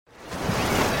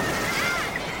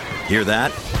Hear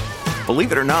that?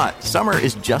 Believe it or not, summer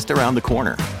is just around the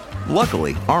corner.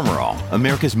 Luckily, Armor All,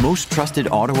 America's most trusted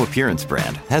auto appearance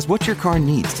brand, has what your car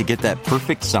needs to get that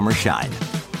perfect summer shine.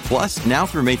 Plus, now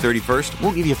through May 31st,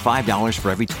 we'll give you $5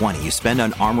 for every $20 you spend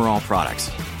on Armor All products.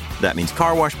 That means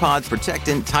car wash pods,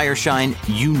 protectant, tire shine,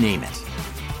 you name it.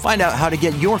 Find out how to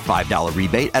get your $5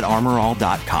 rebate at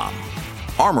armorall.com.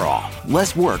 Armor All,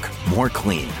 less work, more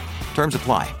clean. Terms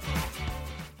apply.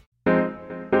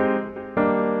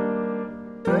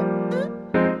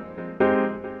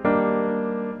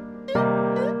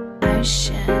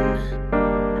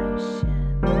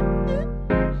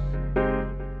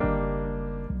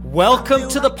 Welcome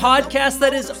to the podcast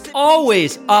that is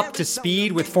always up to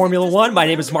speed with Formula One. My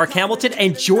name is Mark Hamilton,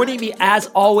 and joining me as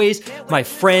always, my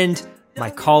friend, my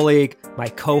colleague, my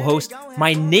co-host,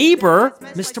 my neighbor,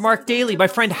 Mr. Mark Daly. My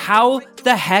friend, how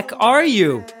the heck are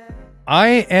you?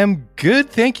 I am good,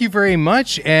 thank you very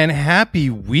much, and happy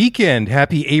weekend,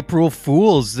 happy April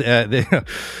Fools.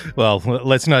 Well,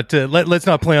 let's not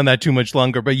play on that too much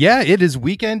longer. But yeah, it is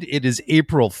weekend. It is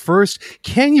April 1st.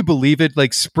 Can you believe it?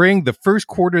 Like spring, the first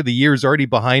quarter of the year is already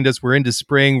behind us. We're into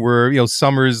spring.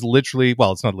 Summer's literally,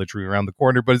 well, it's not literally around the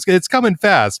corner, but it's coming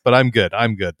fast. But I'm good.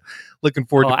 Looking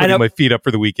forward to putting my feet up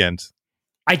for the weekend.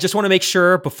 I just want to make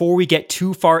sure before we get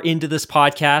too far into this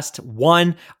podcast,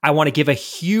 one, I want to give a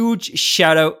huge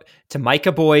shout out to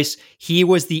Micah Boyce. He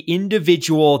was the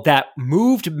individual that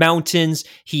moved mountains.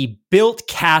 He built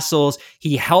castles.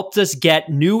 He helped us get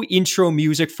new intro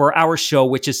music for our show,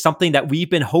 which is something that we've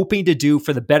been hoping to do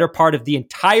for the better part of the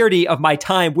entirety of my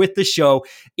time with the show.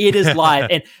 It is live.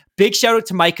 And big shout out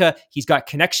to Micah. He's got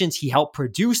connections. He helped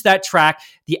produce that track.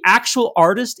 The actual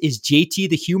artist is JT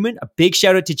the Human. A big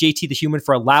shout out to JT the Human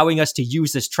for allowing us to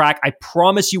use this track. I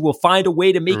promise you we'll find a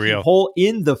way to make you whole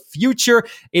in the future.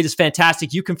 It is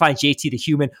fantastic. You can find JT the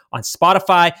Human on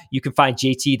Spotify. You can find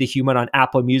JT the Human on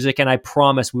Apple Music. And I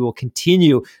promise we will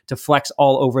continue to flex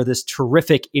all over this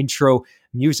terrific intro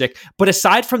music. But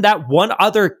aside from that, one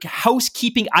other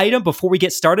housekeeping item before we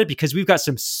get started, because we've got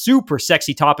some super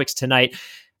sexy topics tonight.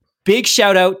 Big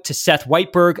shout out to Seth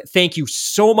Whiteberg. Thank you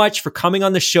so much for coming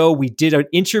on the show. We did an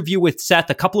interview with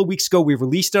Seth a couple of weeks ago. We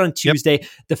released it on Tuesday. Yep.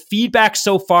 The feedback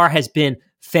so far has been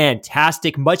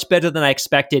fantastic, much better than I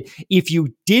expected. If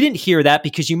you didn't hear that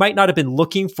because you might not have been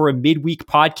looking for a midweek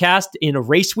podcast in a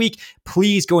race week,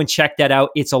 please go and check that out.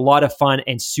 It's a lot of fun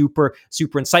and super,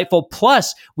 super insightful.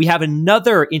 Plus, we have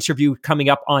another interview coming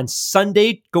up on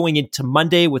Sunday, going into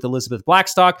Monday with Elizabeth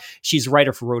Blackstock. She's a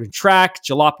writer for Road and Track,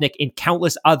 Jalopnik, and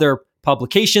countless other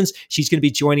publications. She's going to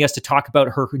be joining us to talk about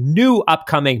her new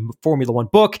upcoming Formula One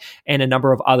book and a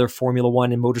number of other Formula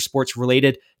One and motorsports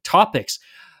related topics.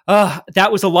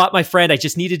 That was a lot, my friend. I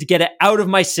just needed to get it out of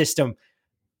my system.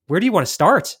 Where do you want to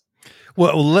start?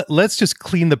 Well, let's just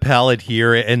clean the palette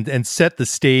here and set the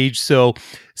stage. So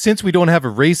since we don't have a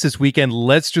race this weekend,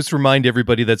 let's just remind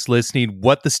everybody that's listening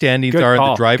what the standings are,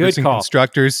 the drivers and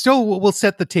constructors. So we'll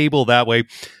set the table that way.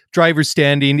 Driver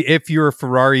standing, if you're a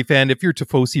Ferrari fan, if you're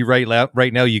Tifosi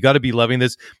right now, you got to be loving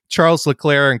this. Charles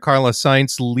Leclerc and Carlos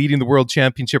Sainz leading the world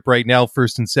championship right now,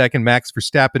 first and second. Max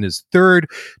Verstappen is third.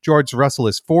 George Russell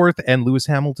is fourth. And Lewis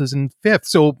Hamilton is in fifth.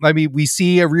 So, I mean, we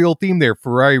see a real theme there.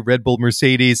 Ferrari, Red Bull,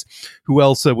 Mercedes. Who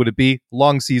else would it be?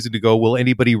 Long season to go. Will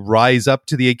anybody rise up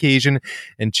to the occasion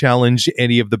and challenge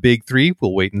any of the big three?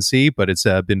 We'll wait and see, but it's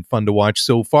been fun to watch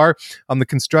so far. On the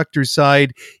constructors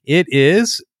side, it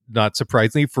is, not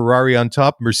surprisingly, Ferrari on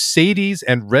top. Mercedes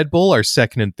and Red Bull are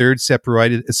second and third,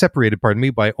 separated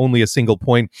by only a single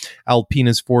point. Alpine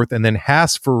is fourth, and then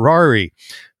Haas, Ferrari,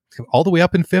 all the way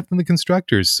up in fifth in the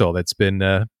constructors. So that's been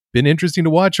interesting to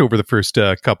watch over the first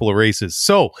couple of races.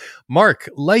 So, Mark,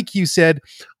 like you said,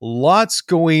 lots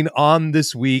going on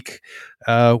this week.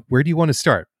 Where do you want to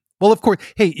start? Well, of course,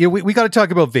 hey, we got to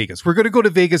talk about Vegas. We're going to go to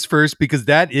Vegas first because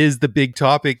that is the big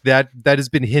topic that has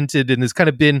been hinted and has kind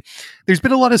of been, there's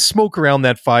been a lot of smoke around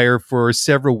that fire for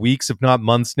several weeks, if not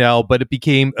months now, but it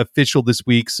became official this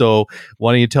week. So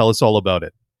why don't you tell us all about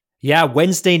it? Yeah,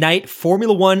 Wednesday night,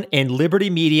 Formula One and Liberty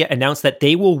Media announced that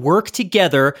they will work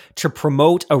together to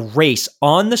promote a race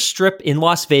on the Strip in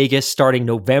Las Vegas starting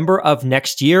November of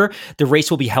next year. The race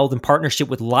will be held in partnership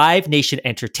with Live Nation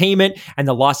Entertainment and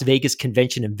the Las Vegas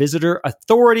Convention and Visitor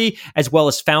Authority, as well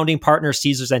as founding partner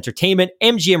Caesars Entertainment,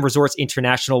 MGM Resorts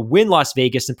International, Wynn Las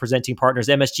Vegas, and presenting partners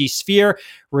MSG Sphere,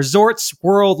 Resorts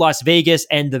World Las Vegas,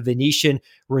 and the Venetian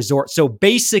Resort. So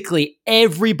basically,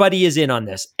 everybody is in on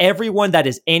this. Everyone that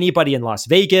is anybody in Las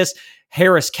Vegas,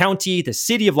 Harris County, the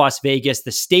city of Las Vegas,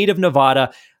 the state of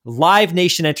Nevada, Live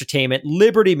Nation Entertainment,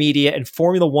 Liberty Media, and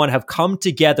Formula One have come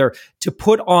together to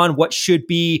put on what should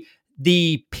be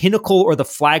the pinnacle or the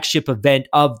flagship event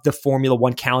of the Formula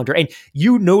One calendar. And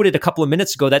you noted a couple of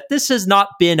minutes ago that this has not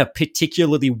been a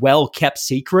particularly well-kept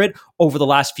secret over the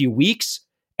last few weeks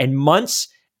and months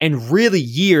and really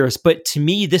years. But to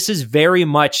me, this is very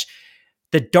much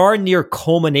the darn near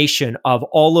culmination of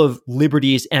all of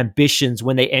Liberty's ambitions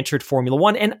when they entered Formula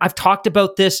One. And I've talked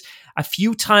about this a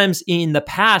few times in the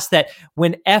past, that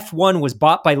when F1 was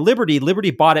bought by Liberty,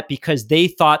 Liberty bought it because they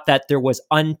thought that there was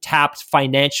untapped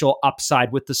financial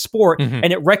upside with the sport.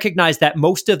 And it recognized that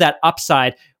most of that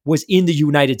upside was in the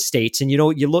United States. And, you know,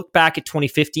 you look back at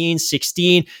 2015,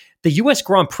 16, the U.S.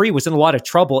 Grand Prix was in a lot of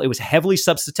trouble. It was heavily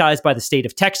subsidized by the state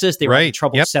of Texas. They were having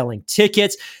trouble selling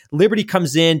tickets. Liberty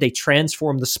comes in, they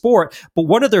transform the sport. But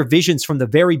one of their visions from the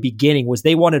very beginning was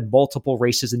they wanted multiple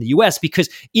races in the U.S. because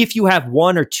if you have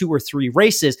 1 or 2 or 3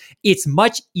 races, it's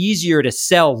much easier to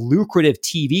sell lucrative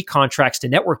TV contracts to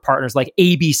network partners like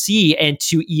ABC and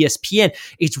to ESPN.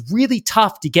 It's really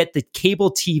tough to get the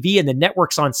cable TV and the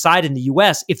networks on side in the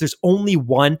U.S. if there's only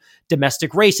one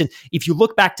domestic race. And if you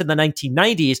look back to the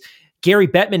 1990s, Gary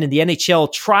Bettman and the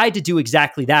NHL tried to do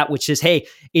exactly that, which is, hey,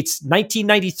 it's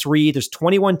 1993. There's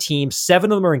 21 teams.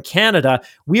 7 of them are in Canada.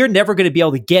 We are never going to be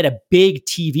able to get a big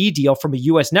TV deal from a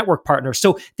U.S. network partner.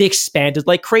 So they expanded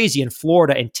like crazy in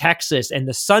Florida and Texas and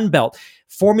the Sun Belt.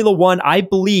 Formula One, I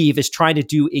believe, is trying to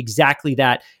do exactly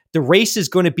that. The race is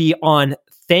going to be on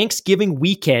Thanksgiving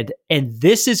weekend, and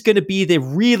this is going to be the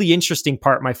really interesting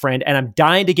part, my friend, and I'm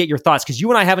dying to get your thoughts because you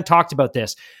and I haven't talked about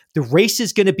this. The race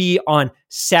is going to be on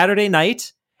Saturday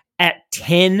night at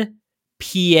 10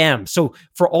 p.m. So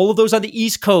for all of those on the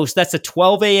East Coast, that's a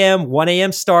 12 a.m., 1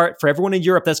 a.m. start. For everyone in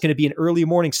Europe, that's going to be an early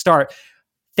morning start.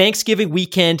 Thanksgiving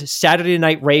weekend, Saturday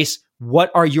night race. What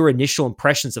are your initial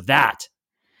impressions of that?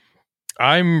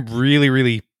 I'm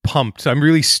really pumped. I'm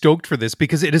really stoked for this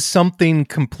because it is something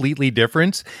completely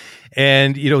different.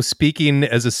 And, you know, speaking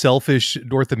as a selfish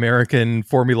North American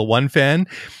Formula One fan,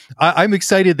 I'm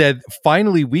excited that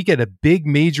finally we get a big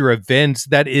major event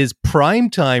that is prime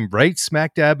time, right?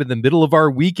 Smack dab in the middle of our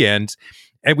weekend.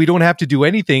 And we don't have to do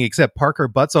anything except park our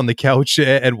butts on the couch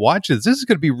and watch this. This is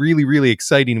going to be really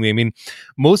exciting to me. I mean,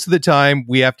 most of the time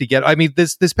we have to get, I mean,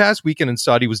 this past weekend in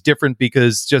Saudi was different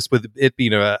because just with it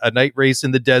being a night race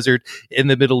in the desert in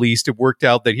the Middle East, it worked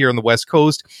out that here on the West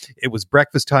Coast, it was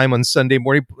breakfast time on Sunday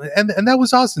morning. And that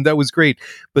was awesome. That was great.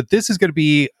 But this is going to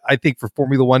be, I think, for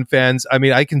Formula One fans, I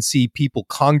mean, I can see people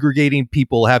congregating,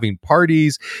 people having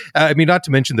parties. I mean, not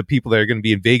to mention the people that are going to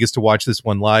be in Vegas to watch this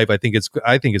one live. I think it's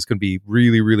going to be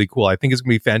really cool. I think it's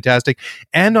going to be fantastic.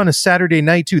 And on a Saturday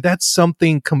night too, that's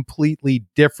something completely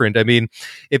different. I mean,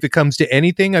 if it comes to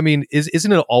anything, I mean,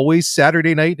 isn't it always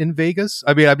Saturday night in Vegas?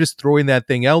 I mean, I'm just throwing that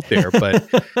thing out there,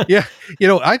 but yeah, you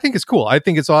know, I think it's cool. I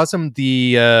think it's awesome.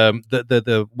 The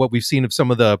what we've seen of some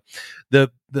of the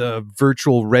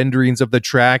virtual renderings of the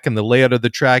track and the layout of the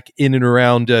track in and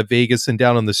around Vegas and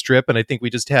down on the Strip. And I think we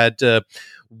just had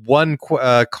one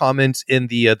comment in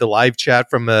the live chat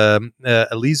from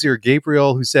Eliezer Gabriel,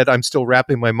 who said, "I'm still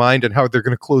wrapping my mind on how they're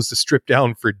going to close the Strip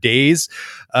down for days."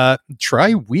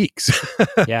 Try weeks.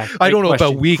 Yeah, I don't know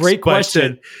about weeks. Great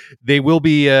question. They will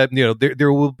be,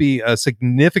 there will be a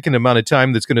significant amount of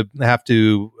time that's going to have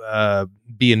to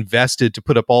be invested to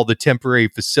put up all the temporary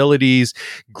facilities,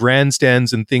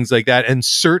 grandstands, and things like that. And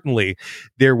certainly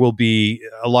there will be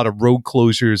a lot of road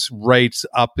closures right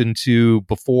up into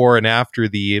before and after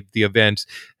the event.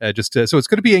 So it's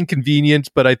going to be inconvenient,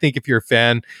 but I think if you're a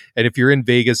fan and if you're in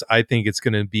Vegas, I think it's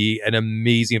going to be an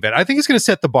amazing event. I think it's going to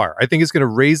set the bar. I think it's going to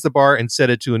raise the bar and set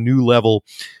it to a new level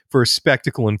for a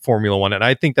spectacle in Formula One. And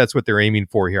I think that's what they're aiming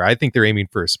for here. I think they're aiming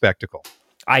for a spectacle.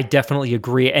 I definitely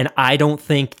agree. And I don't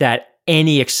think that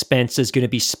any expense is going to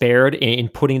be spared in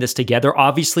putting this together.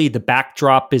 Obviously, the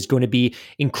backdrop is going to be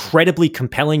incredibly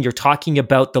compelling. You're talking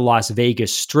about the Las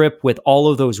Vegas Strip with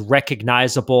all of those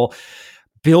recognizable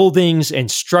buildings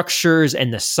and structures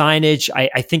and the signage.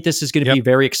 I think this is going to be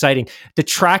very exciting. The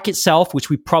track itself, which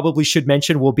we probably should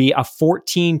mention, will be a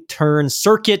 14-turn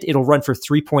circuit. It'll run for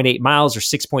 3.8 miles or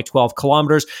 6.12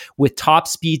 kilometers with top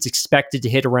speeds expected to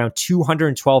hit around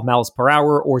 212 miles per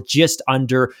hour or just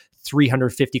under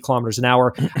 350 kilometers an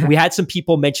hour. We had some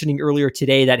people mentioning earlier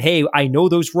today that, hey, I know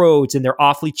those roads and they're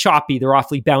awfully choppy, they're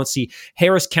awfully bouncy.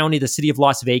 Harris County, the city of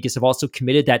Las Vegas, have also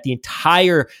committed that the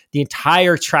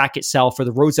entire track itself, or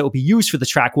the roads that will be used for the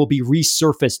track, will be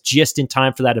resurfaced just in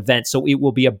time for that event. So it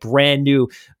will be a brand new,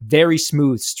 very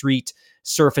smooth street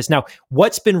surface. Now,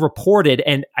 what's been reported,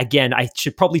 and again, I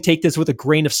should probably take this with a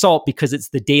grain of salt because it's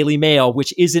the Daily Mail,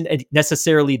 which isn't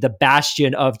necessarily the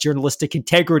bastion of journalistic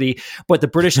integrity, but the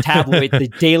British tabloid, the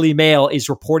Daily Mail, is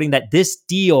reporting that this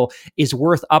deal is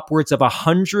worth upwards of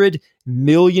 $100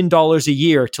 million a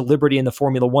year to Liberty and the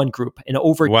Formula One group. And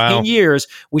over 10 years,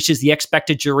 which is the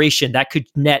expected duration, that could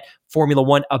net Formula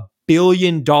One $1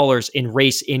 billion in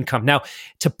race income. Now,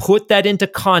 to put that into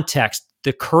context,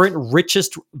 the current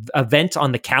richest event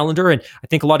on the calendar, and I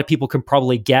think a lot of people can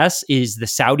probably guess, is the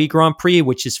Saudi Grand Prix,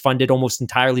 which is funded almost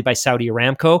entirely by Saudi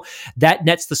Aramco. That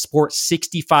nets the sport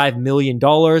 $65 million.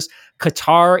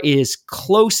 Qatar is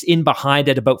close in behind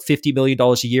at about $50 million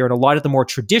a year. And a lot of the more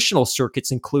traditional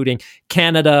circuits, including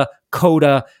Canada,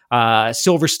 COTA,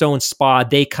 Silverstone, Spa,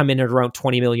 they come in at around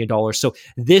 $20 million. So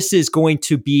this is going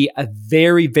to be a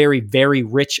very, very, very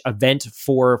rich event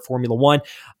for Formula One.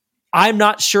 I'm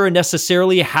not sure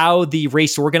necessarily how the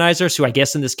race organizers, who I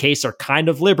guess in this case are kind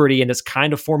of Liberty and it's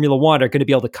kind of Formula One, are going to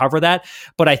be able to cover that.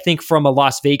 But I think from a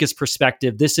Las Vegas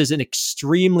perspective, this is an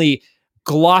extremely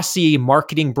glossy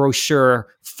marketing brochure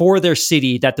for their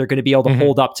city that they're going to be able to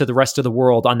hold up to the rest of the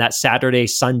world on that Saturday,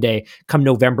 Sunday, come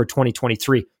November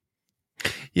 2023.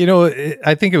 You know,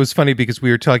 I think it was funny because we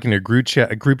were talking in a group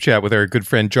chat with our good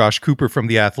friend Josh Cooper from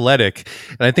The Athletic.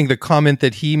 And I think the comment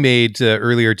that he made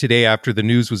earlier today after the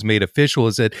news was made official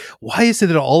is that, why is it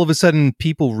that all of a sudden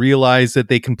people realize that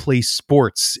they can play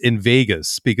sports in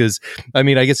Vegas? Because, I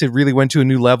mean, I guess it really went to a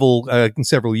new level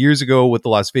several years ago with the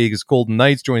Las Vegas Golden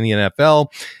Knights joining the NFL,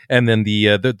 and then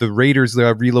the Raiders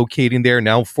relocating there,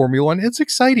 now Formula One. It's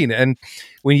exciting. And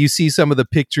when you see some of the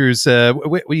pictures,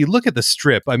 when you look at the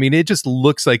strip, I mean, it just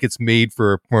looks like it's made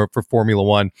for Formula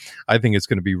One. I think it's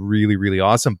going to be really, really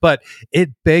awesome. But it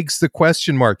begs the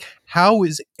question mark, how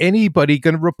is anybody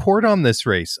going to report on this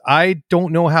race? I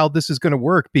don't know how this is going to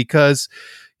work because,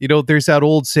 you know, there's that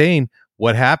old saying,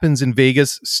 what happens in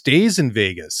Vegas stays in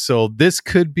Vegas. So this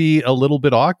could be a little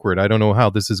bit awkward. I don't know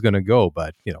how this is going to go,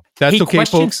 but you know, that's okay,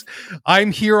 folks.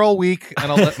 I'm here all week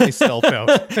and I'll let myself out.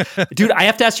 Dude, I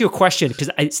have to ask you a question because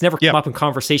it's never come up in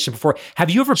conversation before. Have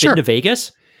you ever been to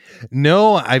Vegas?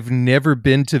 No, I've never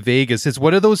been to Vegas. It's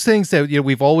one of those things that, you know,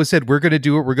 we've always said we're going to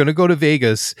do it. We're going to go to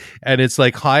Vegas. And it's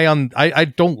like high on, I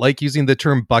don't like using the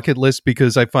term bucket list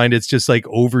because I find it's just like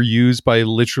overused by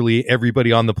literally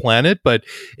everybody on the planet. But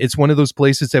it's one of those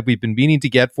places that we've been meaning to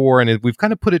get for. And we've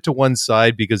kind of put it to one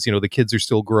side because, you know, the kids are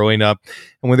still growing up.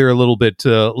 And when they're a little bit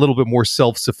more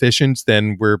self-sufficient,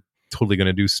 then we're totally going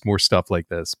to do more stuff like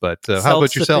this. But how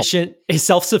about yourself? Is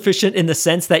self-sufficient in the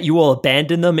sense that you will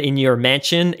abandon them in your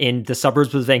mansion in the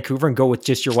suburbs of Vancouver and go with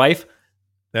just your wife?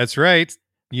 That's right.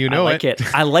 You know, I like it.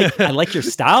 I like your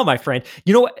style, my friend.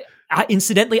 You know what?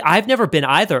 Incidentally, I've never been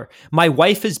either. My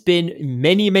wife has been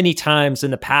many, many times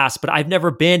in the past, but I've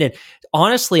never been. And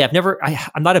honestly, I'm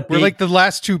not a big... We're like the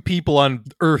last two people on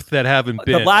Earth that haven't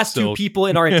been. The last two people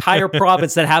in our entire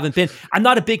province that haven't been. I'm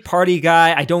not a big party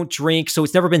guy. I don't drink, so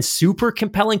it's never been super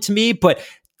compelling to me, but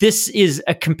this is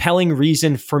a compelling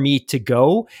reason for me to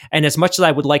go. And as much as I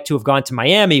would like to have gone to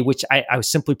Miami, which I was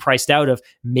simply priced out of,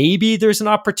 maybe there's an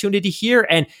opportunity here.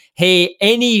 And hey,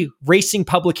 any racing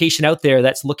publication out there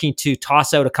that's looking to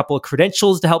toss out a couple of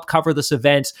credentials to help cover this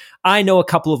event, I know a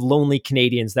couple of lonely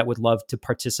Canadians that would love to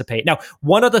participate. Now,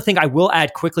 one other thing I will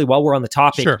add quickly while we're on the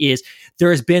topic is there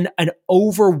has been an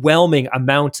overwhelming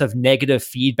amount of negative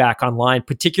feedback online,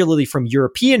 particularly from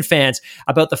European fans,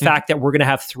 about the fact that we're going to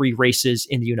have 3 races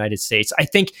in the United States. I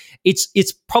think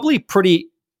it's probably pretty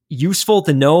useful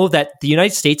to know that the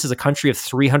United States is a country of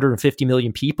 350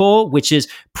 million people, which is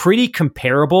pretty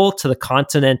comparable to the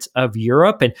continent of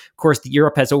Europe. And of course,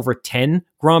 Europe has over 10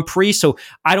 Grand Prix. So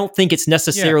I don't think it's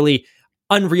necessarily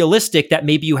unrealistic that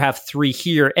maybe you have 3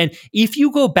 here. And if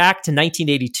you go back to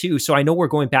 1982, so I know we're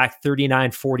going back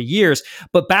 39, 40 years,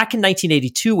 but back in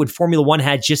 1982, when Formula One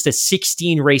had just a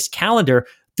 16 race calendar,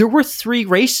 there were 3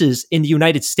 races in the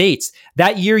United States.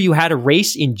 That year, you had a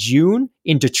race in June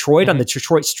in Detroit on the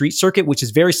Detroit Street Circuit, which is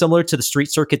very similar to the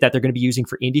street circuit that they're going to be using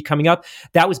for Indy coming up.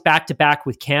 That was back-to-back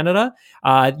with Canada.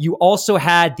 You also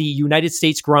had the United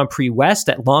States Grand Prix West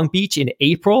at Long Beach in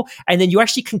April. And then you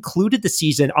actually concluded the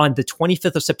season on the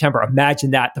 25th of September.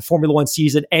 Imagine that, the Formula One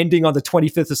season ending on the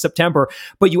 25th of September.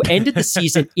 But you ended the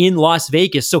season in Las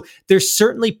Vegas. So there's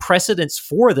certainly precedence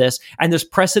for this. And there's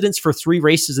precedence for 3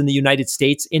 races in the United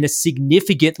States in a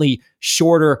significantly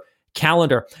shorter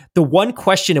calendar. The one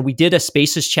question, and we did a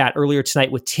Spaces chat earlier tonight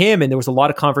with Tim, and there was a lot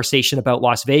of conversation about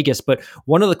Las Vegas, but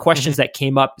one of the questions that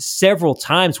came up several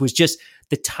times was just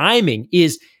the timing.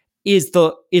 Is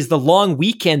the long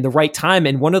weekend the right time?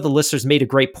 And one of the listeners made a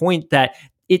great point that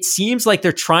it seems like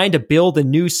they're trying to build a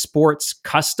new sports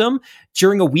custom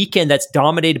during a weekend that's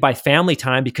dominated by family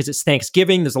time because it's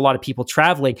Thanksgiving. There's a lot of people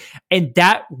traveling, and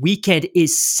that weekend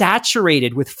is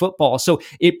saturated with football. So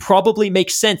it probably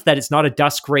makes sense that it's not a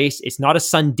dusk race. It's not a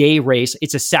Sunday race.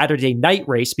 It's a Saturday night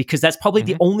race because that's probably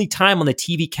the only time on the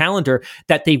TV calendar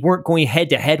that they weren't going head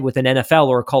to head with an NFL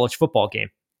or a college football game.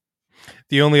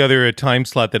 The only other time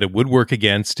slot that it would work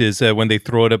against is when they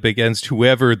throw it up against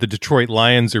whoever the Detroit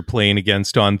Lions are playing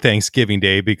against on Thanksgiving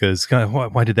Day, because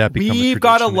why did that become a tradition? We've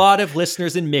got a lot of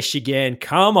listeners in Michigan.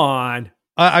 Come on.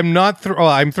 I'm not.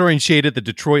 I'm throwing shade at the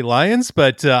Detroit Lions,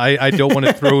 but I don't want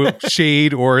to throw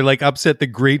shade or like upset the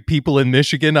great people in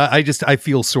Michigan. I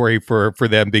feel sorry for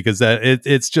them because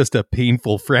it's just a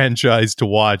painful franchise to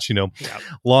watch. You know,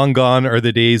 long gone are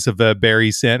the days of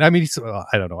Barry Sanders. I mean,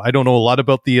 I don't know. I don't know a lot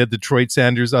about the Detroit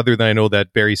Sanders other than I know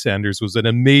that Barry Sanders was an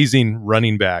amazing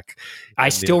running back. I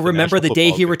still remember the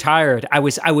day he retired. I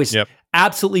was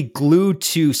absolutely glued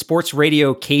to sports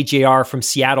radio KJR from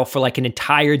Seattle for like an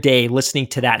entire day listening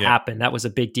to that happen. That was a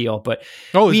big deal. But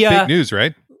it's big news,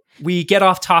 right? We get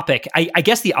off topic. I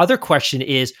guess the other question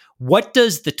is, what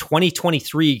does the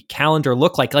 2023 calendar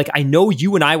look like? Like, I know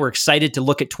you and I were excited to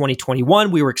look at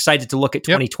 2021. We were excited to look at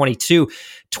 2022.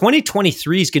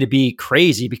 2023 is going to be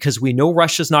crazy because we know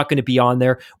Russia's not going to be on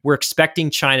there. We're expecting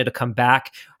China to come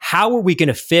back. How are we going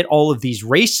to fit all of these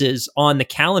races on the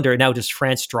calendar? Now, does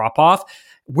France drop off?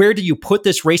 Where do you put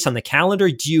this race on the calendar?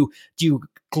 Do you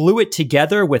glue it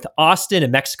together with Austin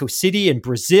and Mexico City and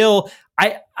Brazil?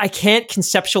 I can't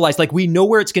conceptualize, like, we know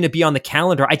where it's going to be on the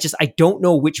calendar. I don't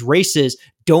know which races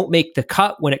don't make the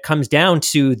cut when it comes down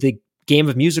to the game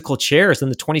of musical chairs in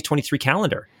the 2023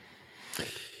 calendar.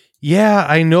 Yeah,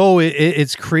 I know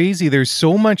it's crazy. There's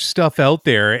so much stuff out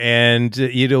there, and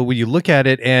when you look at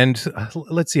it, and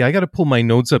let's see, I got to pull my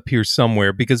notes up here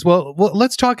somewhere because, well,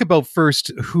 let's talk about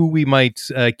first who we might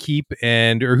keep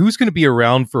or who's going to be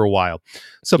around for a while.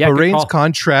 So Bahrain's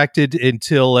contracted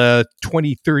until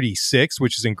 2036,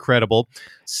 which is incredible.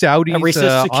 Saudi's race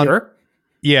is secure.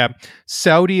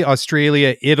 Saudi,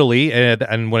 Australia, Italy,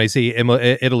 and when I say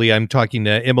Italy, I'm talking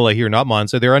Imola here, not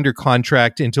Monza. They're under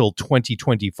contract until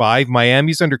 2025.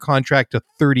 Miami's under contract to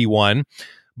 31.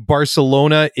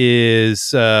 Barcelona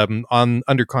is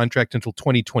under contract until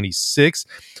 2026.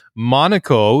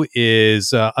 Monaco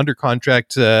is under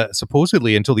contract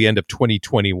supposedly until the end of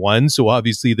 2021. So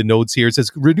obviously the notes here says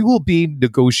renewal being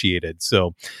negotiated. So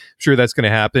I'm sure that's going to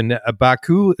happen.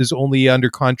 Baku is only under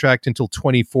contract until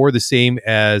 24, the same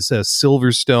as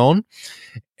Silverstone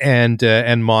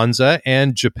and Monza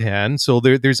and Japan. So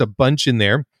there's a bunch in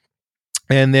there.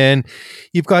 And then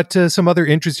you've got some other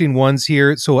interesting ones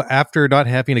here. So after not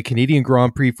having a Canadian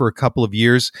Grand Prix for a couple of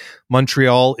years,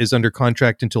 Montreal is under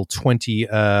contract until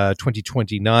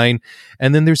 2029.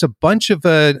 And then there's a bunch of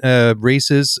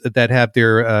races that have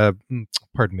their,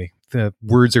 the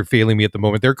words are failing me at the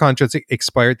moment. Their contracts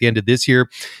expire at the end of this year,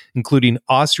 including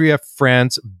Austria,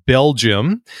 France,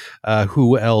 Belgium,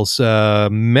 who else?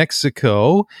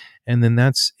 Mexico. And then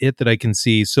that's it that I can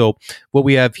see. So what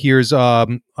we have here is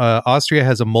Austria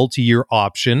has a multi-year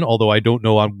option, although I don't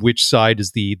know on which side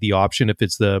is the option, if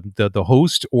it's the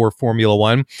host or Formula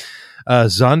One.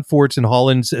 Zandvoort in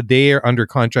Holland, they are under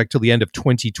contract till the end of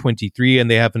 2023,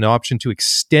 and they have an option to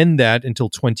extend that until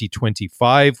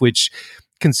 2025, which,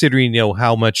 considering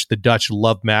how much the Dutch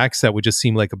love Max, that would just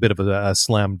seem like a bit of a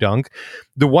slam dunk.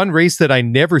 The one race that I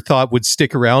never thought would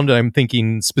stick around, and I'm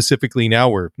thinking specifically now,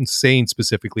 or saying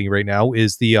specifically right now,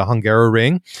 is the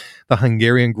Hungaroring, the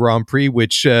Hungarian Grand Prix,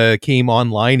 which came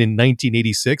online in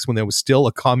 1986 when there was still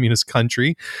a communist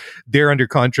country. They're under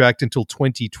contract until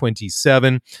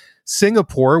 2027.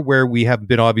 Singapore, where we have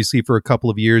been obviously for a couple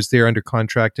of years, they're under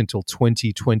contract until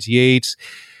 2028.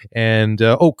 And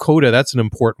COTA, that's an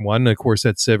important one. Of course,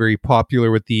 that's very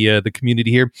popular with the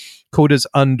community here. COTA's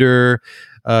under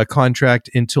contract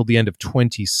until the end of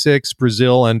 26.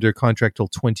 Brazil under contract till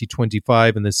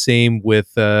 2025, and the same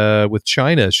with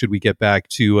China. Should we get back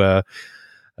to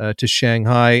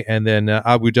Shanghai, and then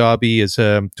Abu Dhabi is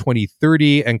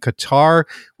 2030, and Qatar,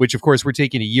 which of course we're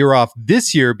taking a year off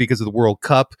this year because of the World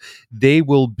Cup, they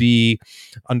will be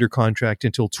under contract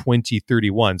until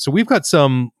 2031. So we've got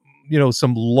some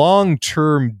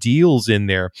long-term deals in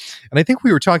there. And I think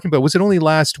we were talking about, was it only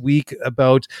last week,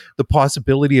 about the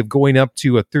possibility of going up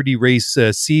to a 30 race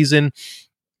season.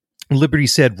 Liberty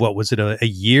said, what was it, a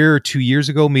year or 2 years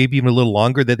ago, maybe even a little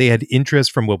longer, that they had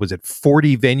interest from,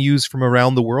 40 venues from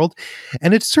around the world.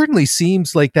 And it certainly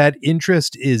seems like that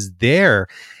interest is there.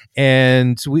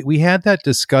 And we had that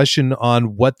discussion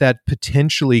on what that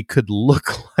potentially could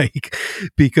look like,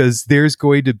 because there's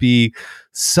going to be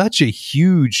such a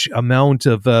huge amount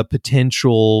of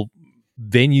potential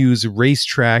venues,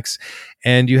 racetracks,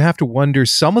 and you have to wonder,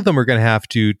 some of them are going to have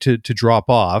to drop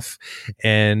off,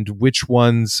 and which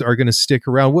ones are going to stick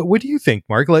around. What do you think,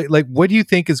 Mark? Like what do you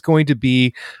think is going to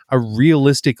be a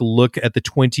realistic look at the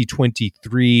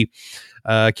 2023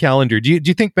 calendar? Do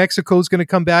you think Mexico is going to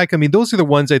come back? I mean, those are the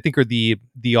ones I think are the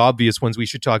obvious ones we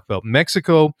should talk about.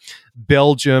 Mexico,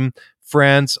 Belgium,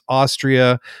 France,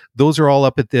 Austria, those are all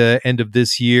up at the end of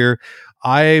this year.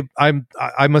 I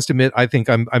must admit, I think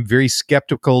I'm very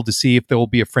skeptical to see if there will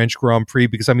be a French Grand Prix,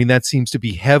 because I mean that seems to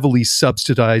be heavily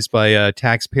subsidized by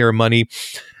taxpayer money.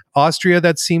 Austria,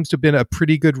 that seems to have been a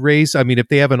pretty good race. I mean, if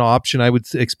they have an option, I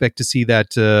would expect to see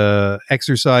that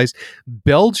exercise.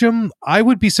 Belgium, I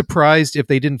would be surprised if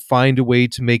they didn't find a way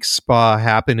to make Spa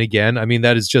happen again. I mean,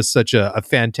 that is just such a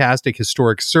fantastic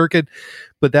historic circuit,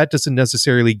 but that doesn't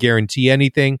necessarily guarantee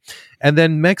anything. And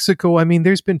then Mexico, I mean,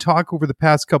 there's been talk over the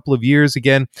past couple of years,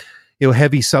 again,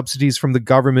 heavy subsidies from the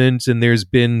government, and there's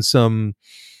been some,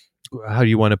 how do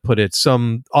you want to put it,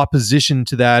 some opposition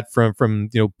to that from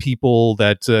people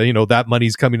that that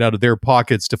money's coming out of their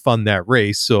pockets to fund that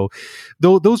race. So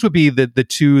those would be the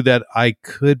two that I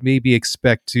could maybe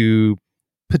expect to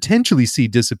potentially see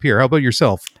disappear. How about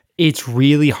yourself? It's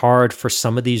really hard for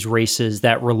some of these races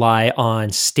that rely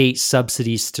on state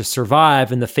subsidies to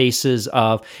survive in the face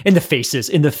of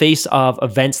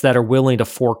events that are willing to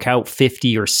fork out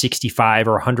 $50 or $65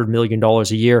 or $100 million a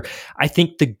year. I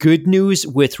think the good news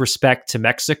with respect to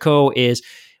Mexico is,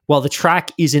 while the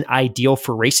track isn't ideal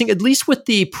for racing, at least with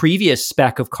the previous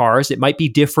spec of cars, it might be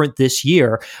different this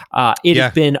year. It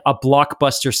has been a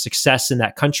blockbuster success in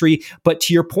that country. But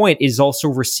to your point, it has also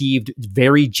received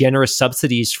very generous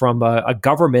subsidies from a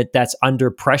government that's under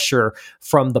pressure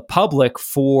from the public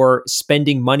for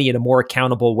spending money in a more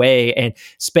accountable way, and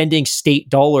spending state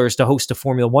dollars to host a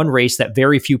Formula One race that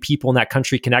very few people in that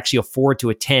country can actually afford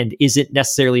to attend isn't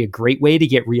necessarily a great way to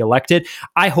get reelected.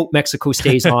 I hope Mexico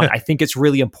stays on. I think it's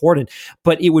really important,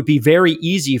 but it would be very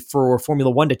easy for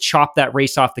Formula One to chop that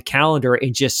race off the calendar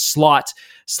and just slot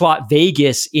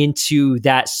Vegas into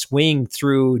that swing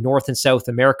through North and South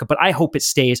America. But I hope it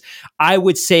stays. I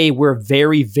would say we're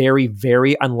very, very,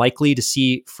 very unlikely to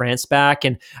see France back.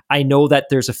 And I know that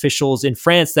there's officials in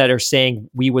France that are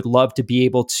saying we would love to be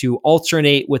able to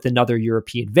alternate with another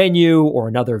European venue or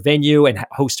another venue and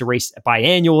host a race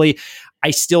biannually. I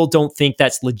still don't think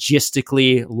that's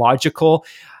logistically logical.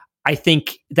 I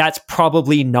think that's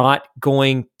probably not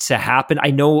going to happen.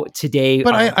 I know today,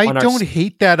 but I don't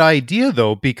hate that idea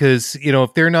though, because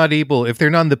if they're not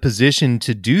in the position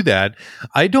to do that,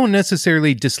 I don't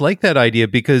necessarily dislike that idea,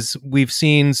 because we've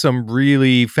seen some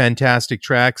really fantastic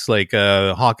tracks like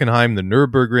Hockenheim, the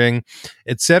Nürburgring,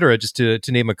 etc. Just to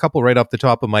name a couple right off the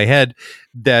top of my head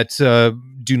that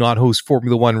do not host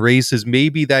Formula One races.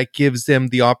 Maybe that gives them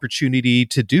the opportunity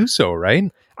to do so,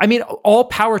 right? I mean, all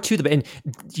power to them. And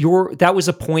that was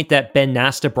a point that Ben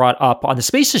Nasta brought up on the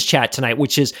Spaces chat tonight,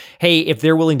 which is, hey, if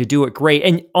they're willing to do it, great.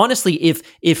 And honestly, if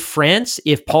France,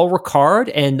 if Paul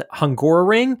Ricard and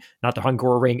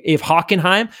if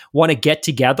Hockenheim want to get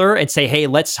together and say, hey,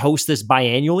 let's host this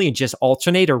biannually and just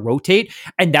alternate or rotate,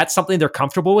 and that's something they're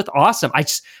comfortable with, awesome. I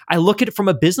look at it from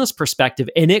a business perspective,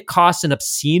 and it costs an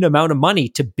obscene amount of money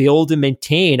to build and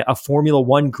maintain a Formula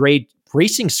One grade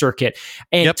racing circuit,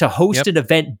 and to host an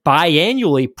event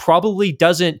biannually probably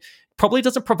doesn't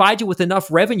provide you with enough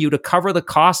revenue to cover the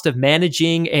cost of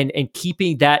managing and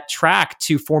keeping that track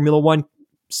to Formula One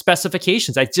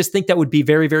specifications. I just think that would be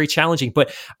very, very challenging,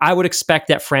 but I would expect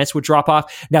that France would drop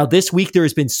off. Now, this week, there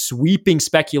has been sweeping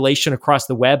speculation across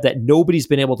the web that nobody's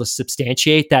been able to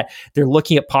substantiate that they're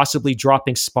looking at possibly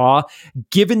dropping Spa.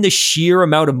 Given the sheer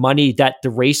amount of money that the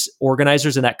race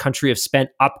organizers in that country have spent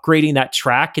upgrading that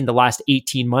track in the last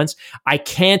 18 months, I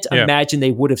can't imagine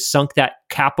they would have sunk that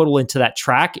capital into that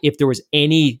track if there was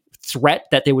any threat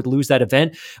that they would lose that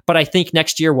event. But I think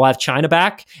next year we'll have China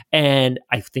back, and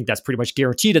I think that's pretty much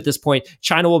guaranteed at this point.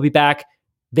 China will be back,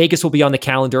 Vegas will be on the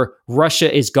calendar,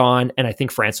 Russia is gone, and I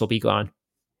think France will be gone.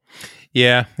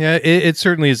 Yeah, it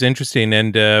certainly is interesting,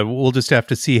 and we'll just have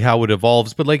to see how it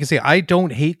evolves. But like I say, I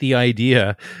don't hate the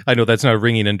idea. I know that's not a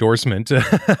ringing endorsement,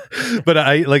 but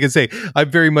I'm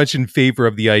very much in favor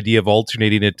of the idea of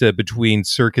alternating it between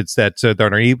circuits that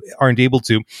aren't able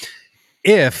to,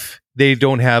 if they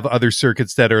don't have other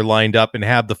circuits that are lined up and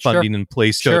have the funding in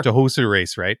place to host a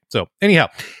race, right? So anyhow,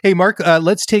 hey, Mark,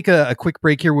 let's take a quick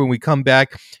break here. When we come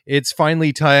back, it's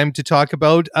finally time to talk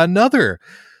about another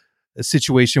a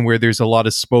situation where there's a lot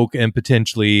of smoke and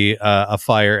potentially a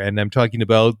fire. And I'm talking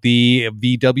about the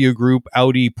VW Group,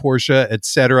 Audi, Porsche,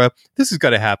 etc. This has got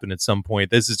to happen at some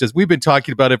point. This is just, we've been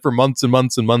talking about it for months and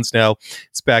months and months now.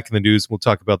 It's back in the news. We'll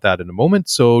talk about that in a moment.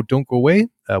 So don't go away.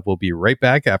 We'll be right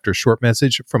back after a short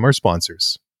message from our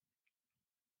sponsors.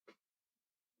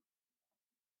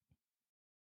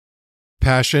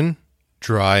 Passion,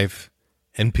 drive,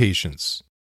 and patience.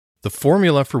 The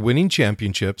formula for winning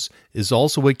championships is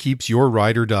also what keeps your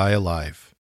ride or die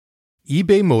alive.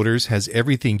 eBay Motors has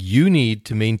everything you need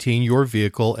to maintain your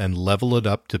vehicle and level it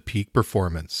up to peak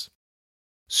performance.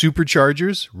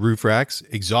 Superchargers, roof racks,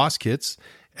 exhaust kits,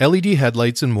 LED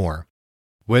headlights, and more.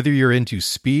 Whether you're into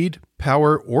speed,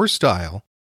 power, or style,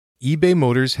 eBay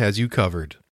Motors has you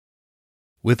covered.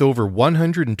 With over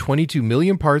 122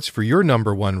 million parts for your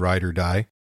number one ride or die,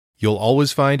 you'll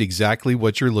always find exactly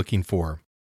what you're looking for.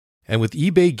 And with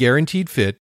eBay Guaranteed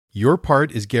Fit, your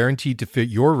part is guaranteed to fit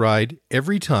your ride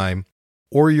every time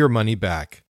or your money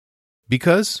back.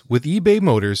 Because with eBay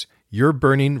Motors, you're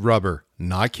burning rubber,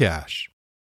 not cash.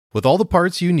 With all the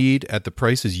parts you need at the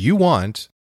prices you want,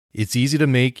 it's easy to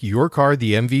make your car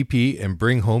the MVP and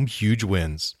bring home huge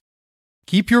wins.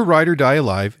 Keep your ride or die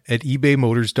alive at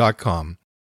ebaymotors.com.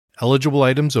 Eligible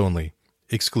items only.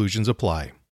 Exclusions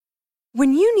apply.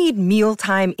 When you need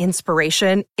mealtime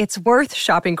inspiration, it's worth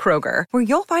shopping Kroger, where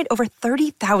you'll find over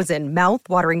 30,000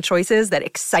 mouth-watering choices that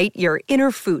excite your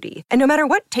inner foodie. And no matter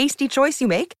what tasty choice you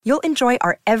make, you'll enjoy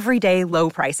our everyday low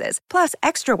prices, plus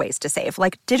extra ways to save,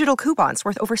 like digital coupons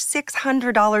worth over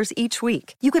 $600 each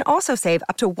week. You can also save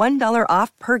up to $1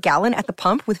 off per gallon at the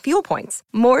pump with fuel points.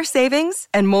 More savings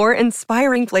and more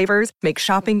inspiring flavors make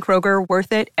shopping Kroger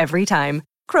worth it every time.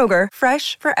 Kroger,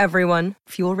 fresh for everyone.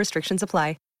 Fuel restrictions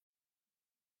apply.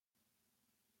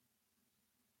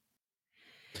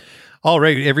 All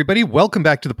right, everybody, welcome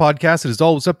back to the podcast. It is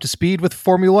always up to speed with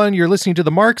Formula One. You're listening to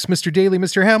the Marks, Mr. Daly,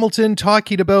 Mr. Hamilton,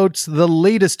 talking about the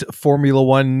latest Formula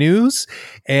One news.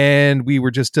 And we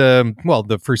were just,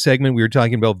 the first segment, we were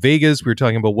talking about Vegas. We were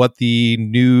talking about what the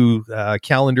new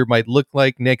calendar might look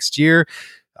like next year.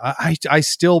 I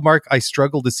still, Mark, I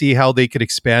struggle to see how they could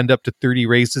expand up to 30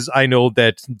 races. I know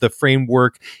that the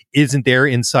framework isn't there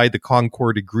inside the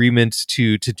Concord Agreement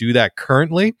to do that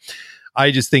currently.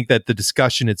 I just think that the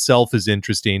discussion itself is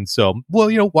interesting. So,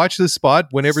 watch this spot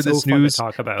whenever this news. To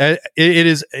talk about. It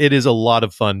is a lot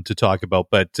of fun to talk about,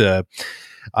 but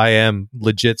I am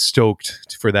legit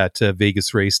stoked for that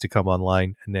Vegas race to come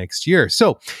online next year.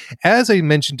 So, as I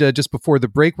mentioned just before the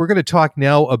break, we're going to talk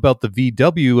now about the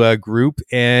VW group,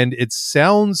 and it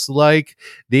sounds like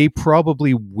they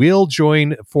probably will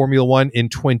join Formula One in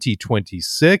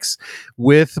 2026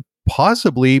 with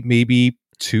possibly maybe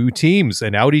two teams,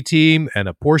 an Audi team and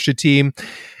a Porsche team,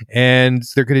 and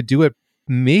they're going to do it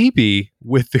maybe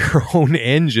with their own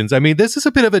engines. I mean, this is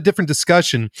a bit of a different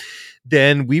discussion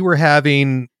than we were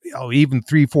having even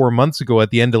 3-4 months ago at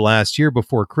the end of last year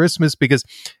before Christmas, because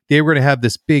they were going to have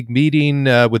this big meeting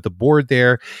with the board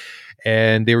there,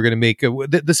 and they were going to make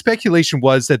the speculation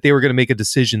was that they were going to make a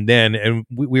decision then, and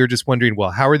we were just wondering,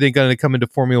 well, how are they going to come into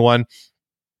Formula One?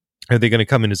 Are they going to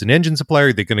come in as an engine supplier?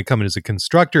 Are they going to come in as a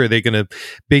constructor? Are they going to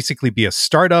basically be a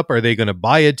startup? Are they going to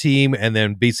buy a team and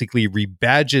then basically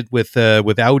rebadge it with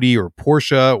Audi or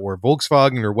Porsche or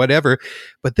Volkswagen or whatever?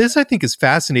 But this, I think, is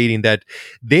fascinating that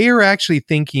they are actually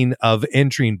thinking of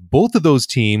entering both of those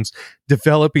teams,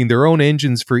 developing their own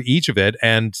engines for each of it.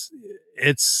 And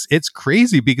it's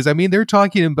crazy because, I mean, they're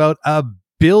talking about a €1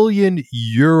 billion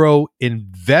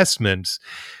investment,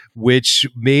 which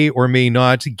may or may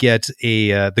not get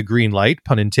the green light,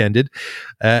 pun intended,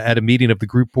 at a meeting of the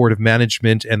Group Board of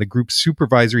Management and the Group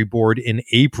Supervisory Board in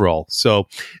April. So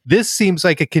this seems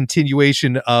like a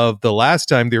continuation of the last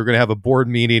time they were going to have a board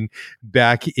meeting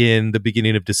back in the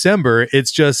beginning of December.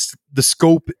 It's just the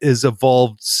scope has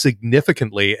evolved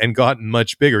significantly and gotten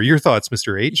much bigger. Your thoughts,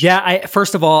 Mr. H? Yeah,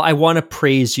 first of all, I want to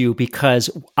praise you because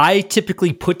I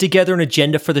typically put together an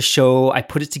agenda for the show. I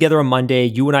put it together on Monday.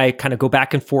 You and I kind of go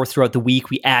back and forth throughout the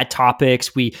week. We add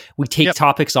topics. We take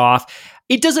topics off.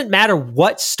 It doesn't matter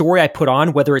what story I put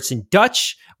on, whether it's in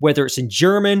Dutch, whether it's in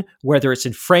German, whether it's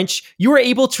in French, you were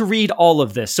able to read all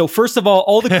of this. So first of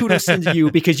all the kudos to you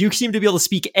because you seem to be able to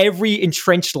speak every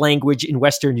entrenched language in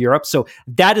Western Europe. So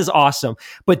that is awesome.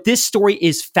 But this story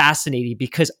is fascinating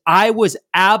because I was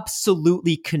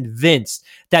absolutely convinced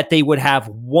that they would have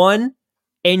one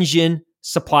engine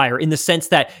supplier in the sense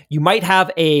that you might have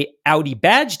a Audi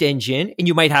badged engine and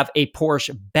you might have a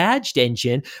Porsche badged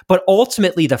engine, but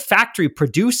ultimately the factory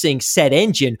producing said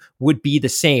engine would be the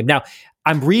same. Now,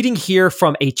 I'm reading here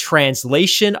from a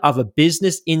translation of a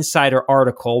Business Insider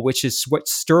article, which is what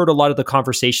stirred a lot of the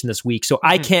conversation this week. So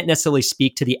I can't necessarily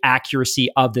speak to the accuracy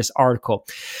of this article,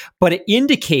 but it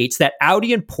indicates that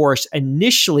Audi and Porsche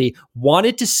initially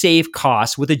wanted to save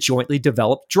costs with a jointly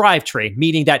developed drivetrain,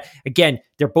 meaning that, again,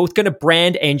 they're both going to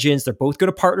brand engines, they're both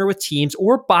going to partner with teams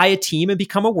or buy a team and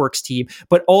become a works team,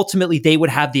 but ultimately they would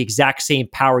have the exact same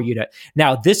power unit.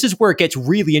 Now, this is where it gets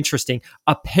really interesting.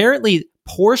 Apparently,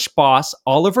 Porsche boss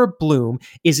Oliver Blume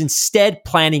is instead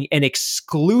planning an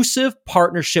exclusive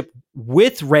partnership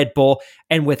with Red Bull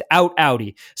and without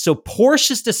Audi. So Porsche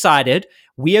has decided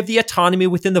we have the autonomy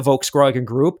within the Volkswagen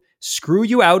Group. Screw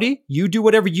you, Audi. You do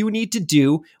whatever you need to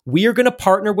do. We are going to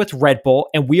partner with Red Bull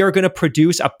and we are going to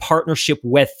produce a partnership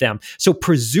with them. So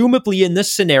presumably in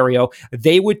this scenario,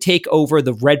 they would take over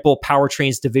the Red Bull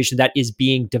powertrains division that is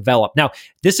being developed. Now,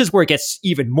 this is where it gets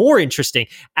even more interesting.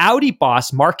 Audi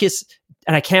boss Marcus,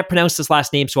 and I can't pronounce his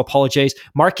last name, so apologize,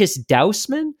 Marcus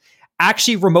Dausman,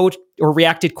 actually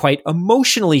reacted quite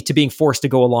emotionally to being forced to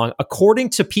go along. According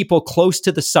to people close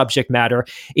to the subject matter,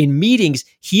 in meetings,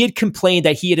 he had complained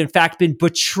that he had in fact been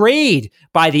betrayed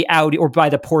by the Audi or by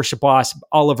the Porsche boss,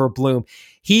 Oliver Blume.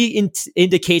 He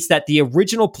indicates that the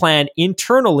original plan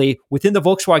internally within the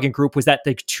Volkswagen Group was that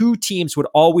the two teams would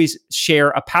always share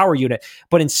a power unit.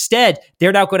 But instead,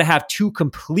 they're now going to have two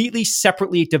completely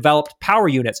separately developed power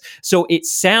units. So it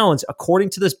sounds,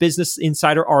 according to this Business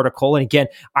Insider article, and again,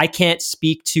 I can't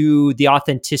speak to the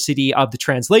authenticity of the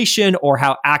translation or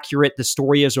how accurate the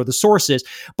story is or the sources,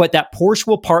 but that Porsche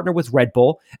will partner with Red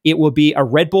Bull. It will be a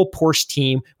Red Bull Porsche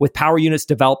team with power units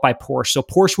developed by Porsche. So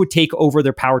Porsche would take over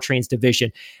their powertrains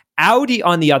division. Audi,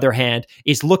 on the other hand,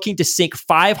 is looking to sink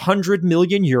 500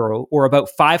 million euro or about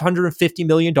 $550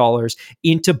 million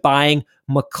into buying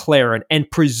McLaren. And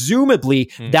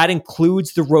presumably that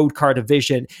includes the road car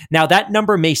division. Now, that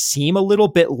number may seem a little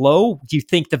bit low. Do you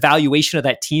think the valuation of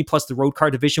that team plus the road car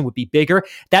division would be bigger?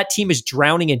 That team is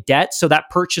drowning in debt. So that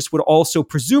purchase would also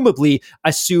presumably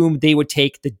assume they would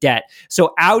take the debt.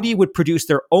 So Audi would produce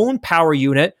their own power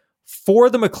unit for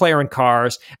the McLaren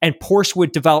cars, and Porsche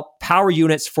would develop power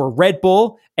units for Red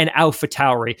Bull and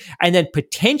AlphaTauri. And then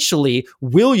potentially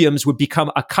Williams would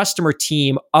become a customer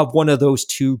team of one of those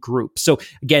two groups. So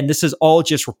again, this is all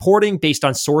just reporting based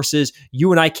on sources.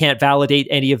 You and I can't validate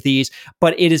any of these,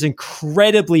 but it is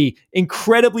incredibly,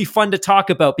 incredibly fun to talk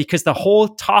about because the whole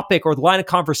topic or the line of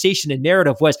conversation and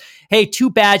narrative was, hey, 2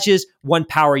 badges, 1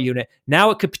 power unit.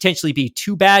 Now it could potentially be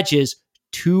 2 badges,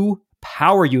 2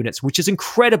 power units, which is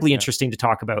incredibly interesting to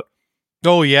talk about.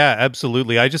 Oh, yeah,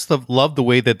 absolutely. I just love the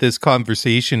way that this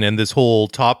conversation and this whole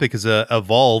topic has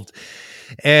evolved.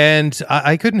 And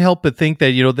I couldn't help but think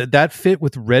that, you know, that fit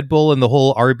with Red Bull and the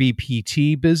whole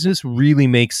RBPT business really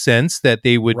makes sense that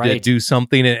they would do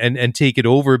something and take it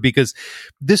over, because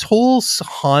this whole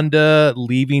Honda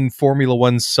leaving Formula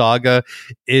One saga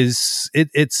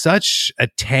it's such a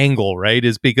tangle, right?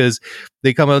 Is because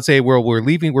they come out and say, well, we're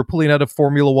leaving, we're pulling out of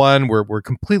Formula One, we're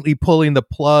completely pulling the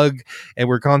plug, and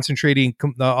we're concentrating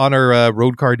on our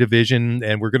road car division,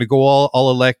 and we're going to go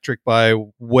all electric by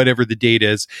whatever the date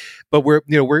is. But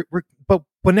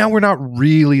but now we're not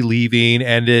really leaving,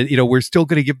 and we're still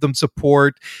going to give them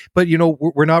support, but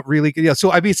we're not really. Yeah,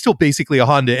 so I mean, it's still basically a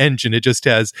Honda engine. It just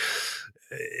has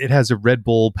a Red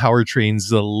Bull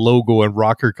powertrains logo and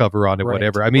rocker cover on it,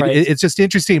 whatever. I mean, it's just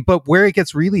interesting. But where it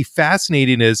gets really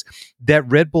fascinating is that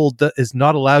Red Bull is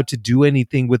not allowed to do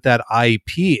anything with that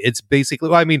IP. It's basically,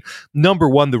 well, I mean, number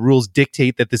one, the rules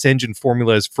dictate that this engine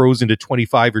formula is frozen to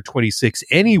 25 or 26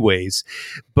 anyways.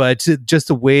 But just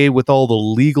the way with all the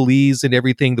legalese and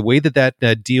everything, the way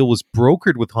that deal was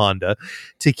brokered with Honda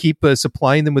to keep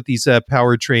supplying them with these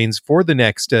powertrains for the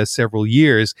next several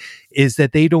years is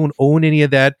that they don't own any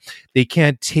of that. They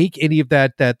can't take any of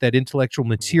that intellectual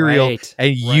material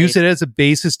and use it as a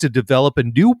basis to develop a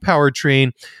new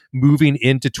powertrain moving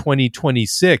into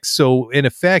 2026. So in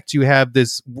effect, you have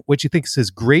this, what you think is this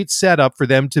great setup for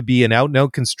them to be an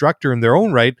out-and-out constructor in their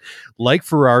own right, like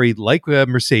Ferrari, like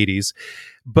Mercedes.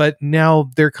 But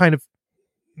now they're kind of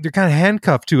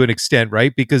handcuffed to an extent,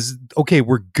 right? Because, okay,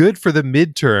 we're good for the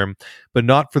midterm, but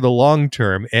not for the long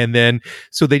term. And then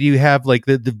so that you have like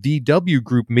the VW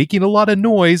group making a lot of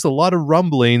noise, a lot of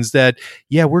rumblings that,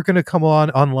 yeah, we're going to come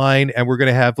online and we're going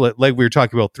to have, like we were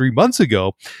talking about 3 months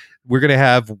ago, we're going to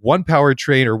have one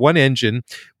powertrain or one engine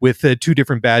with 2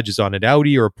 different badges on it,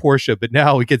 Audi or a Porsche. But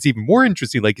now it gets even more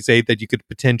interesting, like you say, that you could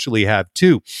potentially have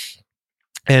 2.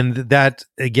 And that,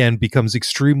 again, becomes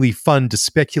extremely fun to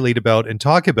speculate about and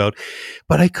talk about.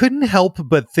 But I couldn't help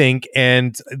but think,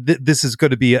 and this is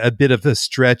going to be a bit of a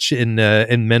stretch in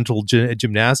mental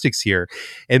gymnastics here,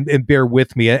 and bear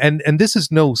with me. And this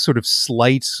is no sort of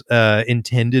slight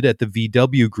intended at the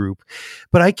VW group,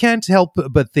 but I can't help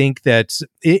but think that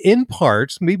in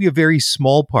part, maybe a very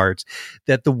small part,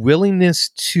 that the willingness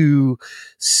to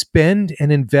spend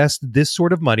and invest this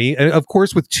sort of money, of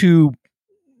course, with two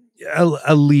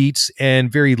elite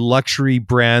and very luxury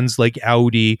brands like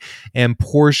Audi and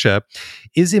Porsche,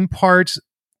 is in part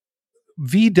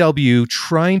VW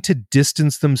trying to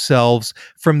distance themselves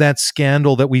from that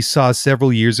scandal that we saw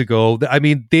several years ago. I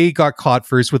mean, they got caught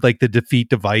first with like the defeat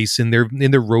device in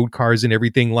their road cars and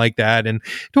everything like that, and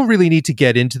don't really need to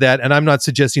get into that. And I'm not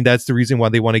suggesting that's the reason why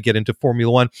they want to get into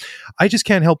Formula One. I just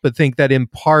can't help but think that in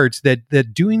part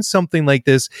that doing something like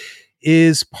this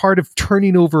is part of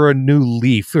turning over a new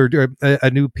leaf or a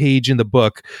new page in the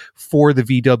book for the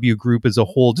VW group as a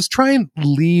whole. Just try and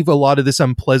leave a lot of this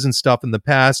unpleasant stuff in the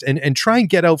past and try and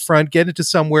get out front, get into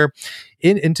somewhere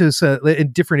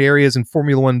in different areas, and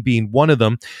Formula One being one of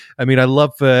them. I mean, I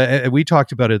love, we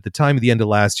talked about it at the time at the end of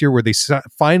last year, where they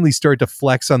finally start to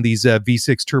flex on these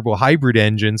V6 turbo hybrid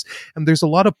engines. And there's a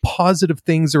lot of positive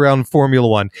things around Formula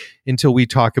One until we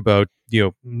talk about,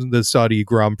 the Saudi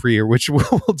Grand Prix, which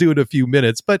we'll do in a few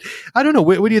minutes. But I don't know.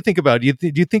 What do you think about it?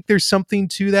 Do you think there's something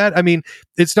to that? I mean,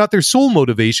 it's not their sole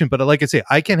motivation, but like I say,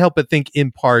 I can't help but think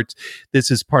in part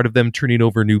this is part of them turning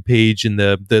over a new page in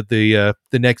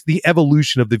the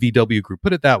evolution of the VW group.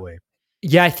 Put it that way.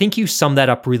 Yeah, I think you summed that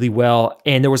up really well.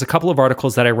 And there was a couple of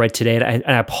articles that I read today, and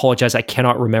I apologize, I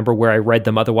cannot remember where I read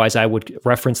them. Otherwise, I would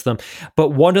reference them. But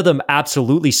one of them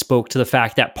absolutely spoke to the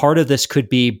fact that part of this could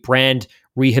be brand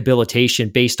rehabilitation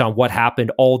based on what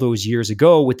happened all those years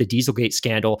ago with the Dieselgate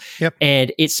scandal. Yep.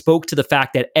 And it spoke to the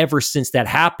fact that ever since that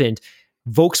happened,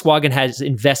 Volkswagen has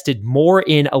invested more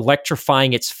in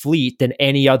electrifying its fleet than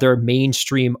any other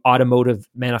mainstream automotive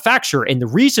manufacturer. And the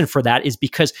reason for that is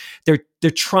because they're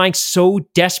trying so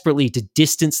desperately to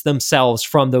distance themselves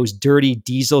from those dirty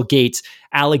Dieselgate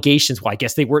allegations. Well, I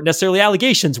guess they weren't necessarily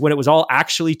allegations when it was all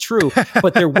actually true,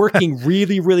 but they're working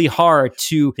really, really hard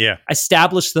to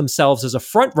establish themselves as a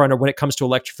front runner when it comes to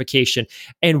electrification.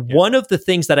 And one of the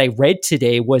things that I read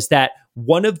today was that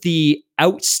one of the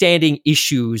outstanding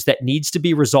issues that needs to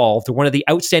be resolved, or one of the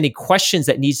outstanding questions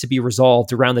that needs to be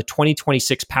resolved around the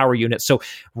 2026 power unit. So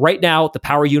right now, the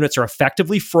power units are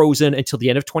effectively frozen until the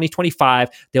end of 2025.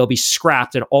 They'll be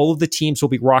scrapped, and all of the teams will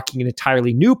be rocking an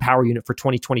entirely new power unit for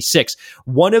 2026.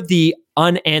 One of the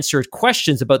unanswered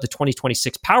questions about the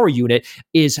 2026 power unit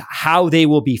is how they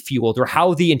will be fueled, or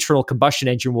how the internal combustion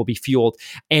engine will be fueled.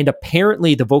 And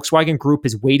apparently the Volkswagen Group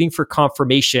is waiting for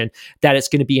confirmation that it's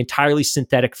going to be entirely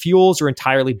synthetic fuels or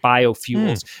entirely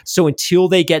biofuels. So until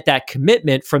they get that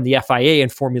commitment from the FIA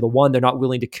and Formula One, they're not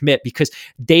willing to commit, because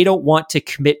they don't want to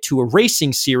commit to a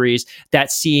racing series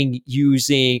that's seen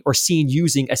using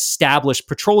established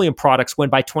petroleum products, when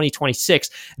by 2026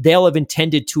 they'll have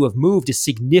intended to have moved a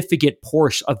significant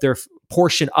portion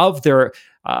of their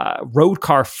road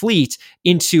car fleet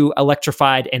into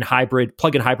electrified and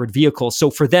plug-in hybrid vehicles. So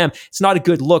for them, it's not a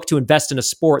good look to invest in a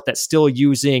sport that's still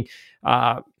using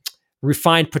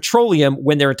refined petroleum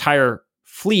when their entire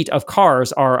fleet of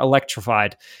cars are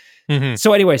electrified. Mm-hmm.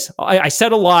 So anyways, I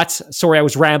said a lot. Sorry, I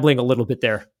was rambling a little bit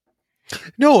there.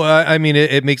 No, I mean,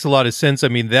 it makes a lot of sense. I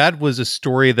mean, that was a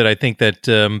story that I think that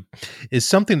is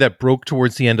something that broke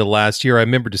towards the end of last year. I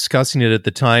remember discussing it at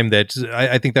the time, that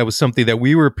I think that was something that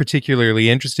we were particularly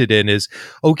interested in is,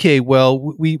 okay,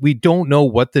 well, we don't know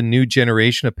what the new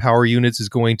generation of power units is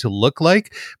going to look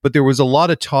like, but there was a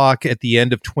lot of talk at the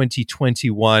end of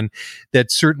 2021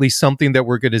 that certainly something that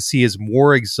we're going to see is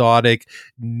more exotic,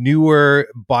 newer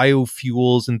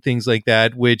biofuels and things like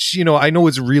that, which, I know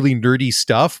is really nerdy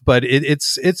stuff, but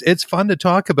it's fun to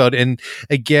talk about. And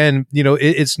again,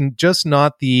 it's just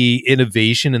not the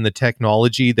innovation and the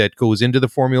technology that goes into a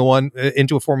Formula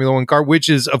One car, which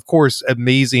is of course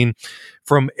amazing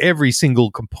from every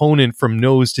single component from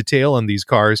nose to tail on these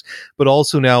cars, but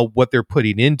also now what they're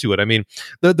putting into it. I mean,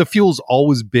 the fuel's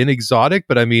always been exotic,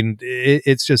 but I mean,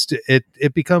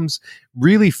 it becomes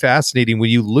really fascinating when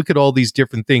you look at all these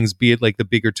different things, be it like the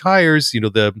bigger tires,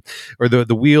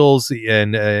 the wheels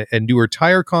and newer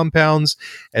tire compounds.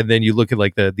 And then you look at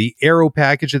like the aero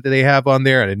package that they have on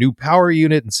there, and a new power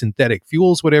unit and synthetic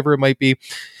fuels, whatever it might be.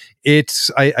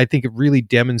 I think it really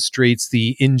demonstrates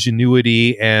the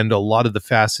ingenuity and a lot of the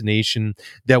fascination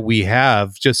that we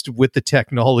have just with the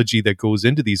technology that goes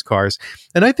into these cars.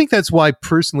 And I think that's why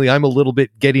personally I'm a little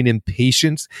bit getting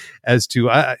impatient as to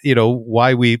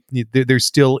why there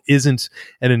still isn't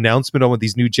an announcement on what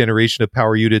these new generation of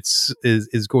power units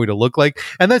is going to look like.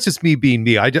 And that's just me being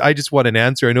me. I just want an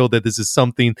answer. I know that this is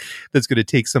something that's going to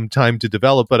take some time to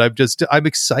develop, but I'm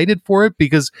excited for it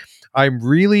because I'm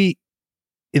really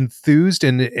enthused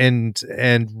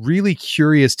and really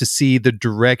curious to see the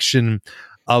direction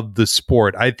of the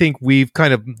sport. I think we've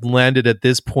kind of landed at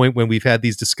this point when we've had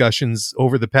these discussions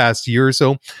over the past year or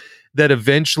so that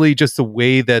eventually just the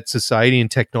way that society and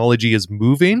technology is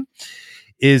moving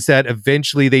is that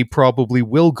eventually they probably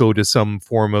will go to some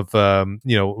form of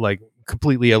like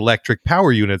completely electric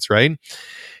power units, right?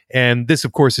 And this,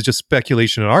 of course, is just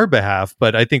speculation on our behalf.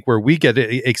 But I think where we get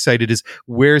excited is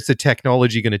where's the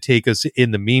technology going to take us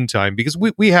in the meantime? Because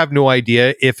we have no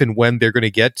idea if and when they're going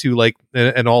to get to like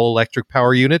an all electric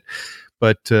power unit.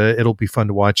 But it'll be fun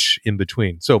to watch in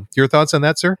between. So your thoughts on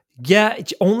that, sir? Yeah,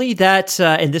 only that,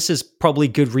 and this is probably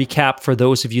good recap for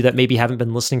those of you that maybe haven't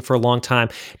been listening for a long time.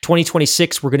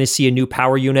 2026, we're going to see a new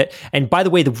power unit. And by the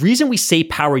way, the reason we say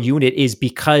power unit is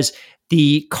because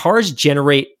the cars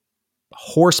generate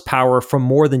horsepower from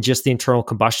more than just the internal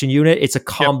combustion unit. It's a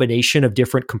combination of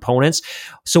different components.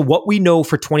 So what we know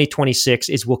for 2026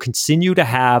 is we'll continue to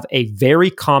have a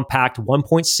very compact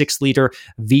 1.6 liter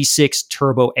V6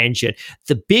 turbo engine.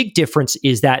 The big difference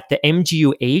is that the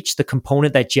MGU-H, the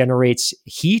component that generates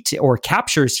heat or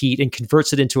captures heat and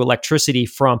converts it into electricity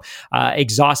from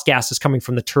exhaust gases coming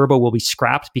from the turbo, will be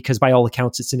scrapped because by all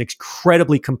accounts, it's an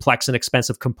incredibly complex and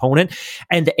expensive component.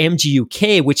 And the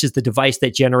MGU-K, which is the device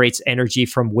that generates energy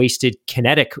from wasted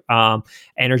kinetic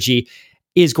energy,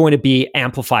 is going to be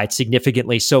amplified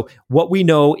significantly. So what we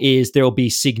know is there will be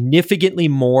significantly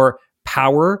more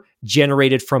power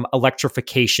generated from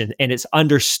electrification. And it's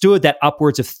understood that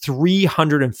upwards of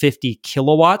 350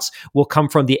 kilowatts will come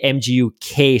from the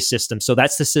MGU-K system. So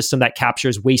that's the system that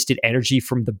captures wasted energy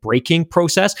from the braking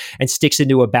process and sticks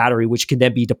into a battery, which can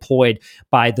then be deployed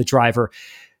by the driver.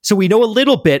 So we know a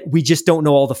little bit, we just don't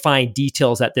know all the fine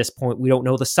details at this point. We don't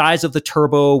know the size of the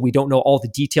turbo. We don't know all the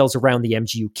details around the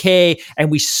MGU-K, and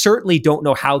we certainly don't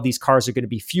know how these cars are going to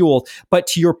be fueled. But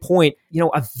to your point,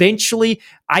 eventually,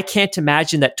 I can't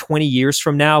imagine that 20 years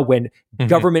from now, when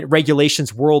government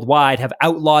regulations worldwide have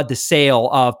outlawed the sale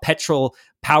of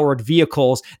petrol-powered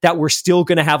vehicles, that we're still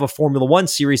going to have a Formula One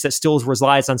series that still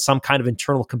relies on some kind of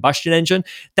internal combustion engine.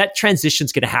 That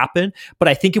transition's going to happen. But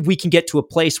I think if we can get to a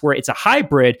place where it's a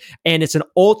hybrid and it's an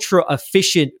ultra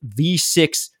efficient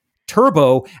V6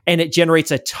 turbo and it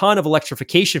generates a ton of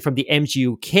electrification from the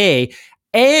MGU-K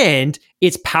and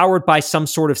it's powered by some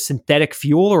sort of synthetic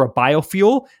fuel or a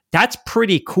biofuel, that's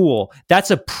pretty cool.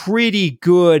 That's a pretty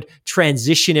good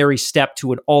transitionary step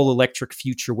to an all-electric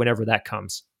future whenever that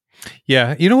comes.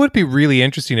 Yeah, what would be really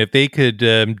interesting if they could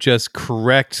just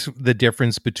correct the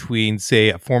difference between, say,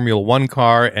 a Formula One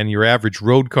car and your average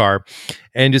road car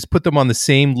and just put them on the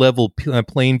same level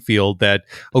playing field that,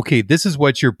 okay, this is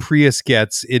what your Prius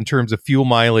gets in terms of fuel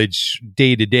mileage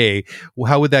day to day.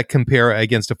 How would that compare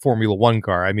against a Formula One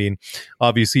car? I mean,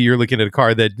 obviously you're looking at a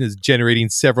car that is generating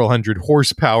several hundred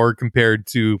horsepower compared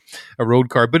to a road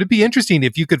car, but it'd be interesting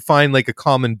if you could find like a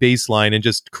common baseline and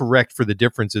just correct for the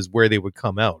differences where they would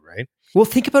come out, right? Well,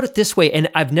 think about it this way, and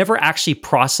I've never actually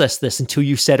processed this until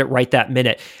you said it right that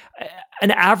minute. An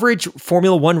average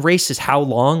Formula One race is how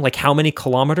long? Like how many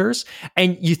kilometers?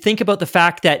 And you think about the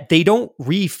fact that they don't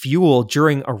refuel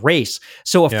during a race.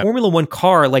 So a Formula One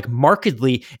car, like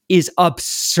markedly, is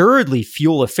absurdly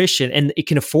fuel efficient, and it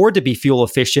can afford to be fuel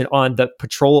efficient on the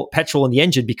petrol in the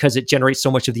engine because it generates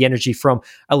so much of the energy from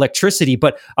electricity.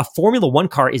 But a Formula One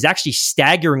car is actually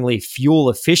staggeringly fuel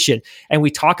efficient. And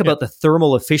we talk about the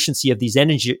thermal efficiency of these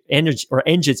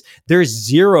engines. There's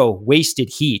zero wasted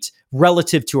heat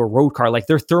relative to a road car. Like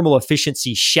their thermal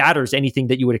efficiency shatters anything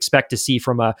that you would expect to see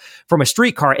from a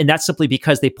street car. And that's simply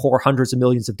because they pour hundreds of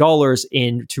millions of dollars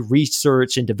into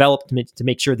research and development to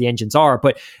make sure the engines are,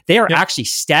 but they are actually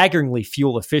staggeringly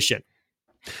fuel efficient.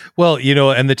 Well,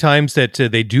 and the times that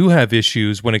they do have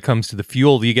issues when it comes to the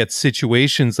fuel, you get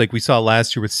situations like we saw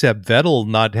last year with Seb Vettel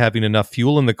not having enough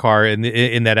fuel in the car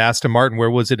in that Aston Martin.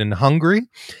 Where was it? In Hungary?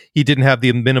 He didn't have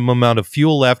the minimum amount of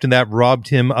fuel left, and that robbed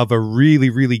him of a really,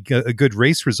 really good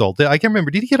race result. I can't remember.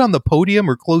 Did he get on the podium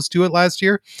or close to it last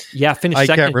year? Yeah, finished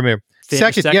second. I can't remember.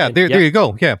 Second. Yeah, there you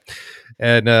go. Yeah.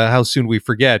 And how soon we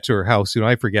forget, or how soon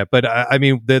I forget. But I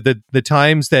mean, the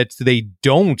times that they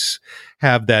don't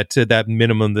have that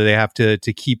minimum that they have to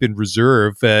keep in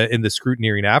reserve in the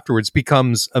scrutineering afterwards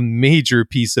becomes a major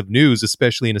piece of news,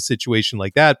 especially in a situation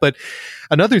like that. But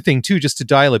another thing too, just to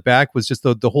dial it back, was just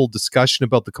the whole discussion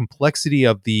about the complexity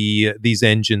of these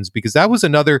engines, because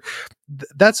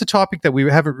that's a topic that we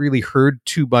haven't really heard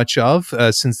too much of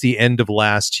since the end of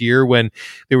last year, when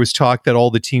there was talk that all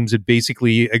the teams had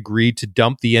basically agreed to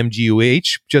dump the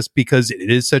MGU-H just because it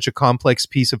is such a complex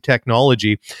piece of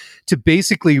technology, to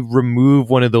basically remove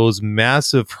one of those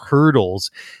massive hurdles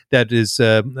that is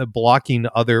blocking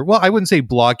I wouldn't say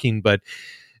blocking, but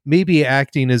maybe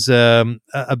acting as a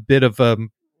bit of a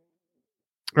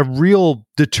real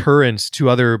deterrent to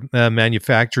other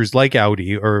manufacturers like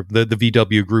Audi or the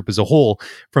VW group as a whole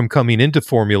from coming into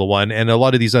Formula One. And a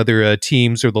lot of these other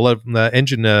teams or the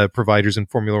engine providers in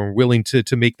Formula One are willing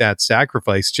to make that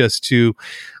sacrifice just to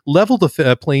level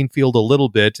the playing field a little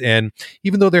bit. And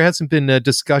even though there hasn't been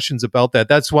discussions about that,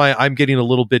 that's why I'm getting a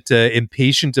little bit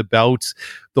impatient about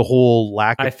the whole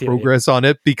lack of progress on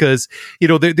it, because,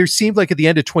 there seemed like at the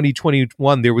end of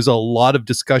 2021, there was a lot of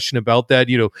discussion about that.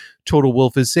 Total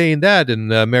Wolff is saying that,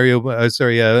 and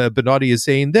Benotti is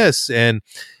saying this, and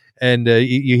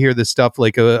you hear this stuff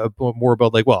like more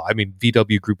about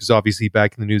VW Group is obviously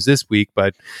back in the news this week,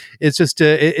 but it's just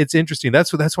it's interesting.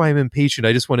 That's why I'm impatient.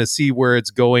 I just want to see where it's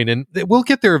going, and we'll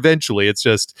get there eventually. It's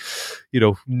just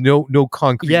no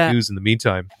concrete news in the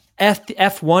meantime.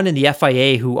 F1 and the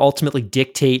FIA, who ultimately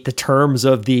dictate the terms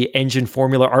of the engine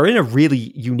formula, are in a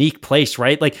really unique place,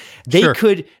 right? Like they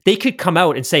could come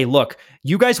out and say, look,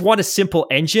 you guys want a simple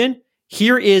engine?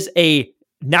 Here is a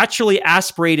naturally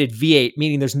aspirated V8,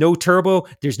 meaning there's no turbo,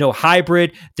 there's no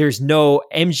hybrid, there's no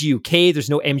MGU-K, there's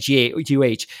no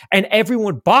MGU-H. And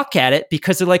everyone balk at it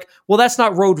because they're like, well, that's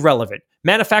not road relevant.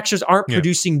 Manufacturers aren't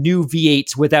producing new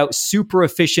V8s without super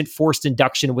efficient forced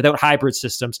induction, without hybrid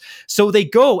systems. So they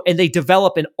go and they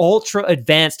develop an ultra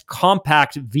advanced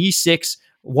compact V6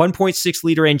 1.6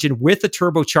 liter engine with a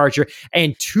turbocharger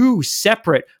and two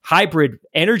separate hybrid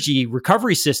energy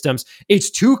recovery systems. It's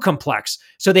too complex.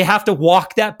 So they have to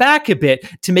walk that back a bit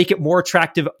to make it more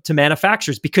attractive to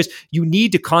manufacturers, because you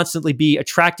need to constantly be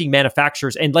attracting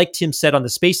manufacturers. And like Tim said on the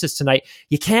Spaces tonight,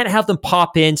 you can't have them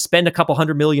pop in, spend a couple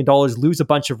 $100 million, lose a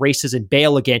bunch of races and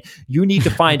bail again. You need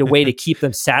to find a way to keep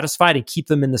them satisfied and keep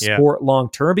them in the sport long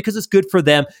term, because it's good for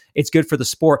them. It's good for the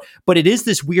sport. But it is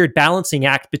this weird balancing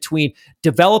act between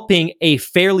developing a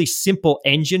fairly simple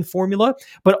engine formula,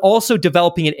 but also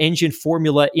developing an engine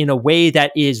formula in a way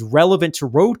that is relevant to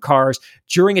road cars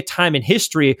during a time in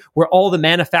history where all the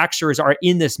manufacturers are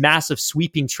in this massive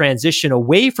sweeping transition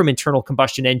away from internal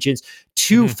combustion engines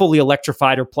to fully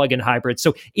electrified or plug-in hybrids.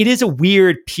 So it is a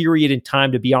weird period in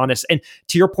time, to be honest. And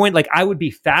to your point, like, I would be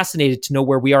fascinated to know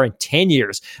where we are in 10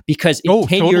 years, because in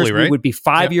 10 years, we would be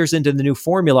 5 years into the new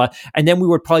formula. And then we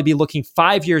would probably be looking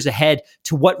 5 years ahead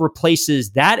to what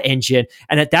replaces that engine.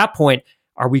 And at that point,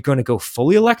 are we going to go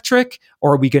fully electric,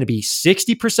 or are we going to be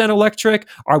 60% electric?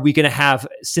 Are we going to have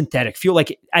synthetic fuel?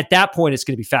 Like, at that point, it's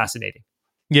going to be fascinating.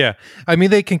 Yeah. I mean,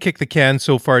 they can kick the can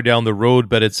so far down the road,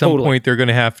 but at some point they're going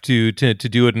to have to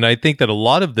do it. And I think that a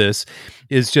lot of this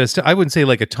is just, I wouldn't say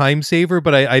like a time saver,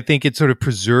 but I think it sort of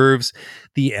preserves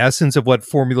the essence of what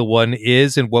Formula One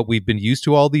is and what we've been used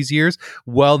to all these years,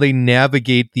 while they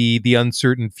navigate the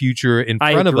uncertain future in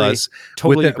front of us,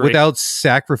 without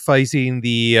sacrificing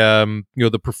the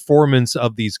the performance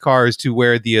of these cars to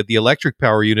where the electric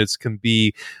power units can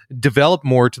be developed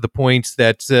more to the point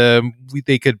that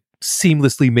they could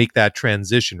seamlessly make that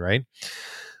transition, right?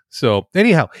 So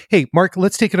anyhow, hey, Mark,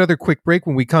 let's take another quick break.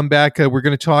 When we come back, we're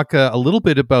going to talk a little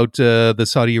bit about the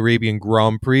Saudi Arabian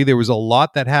Grand Prix. There was a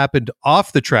lot that happened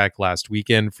off the track last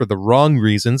weekend for the wrong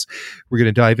reasons. We're going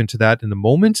to dive into that in a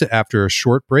moment after a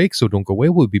short break, so don't go away.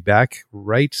 We'll be back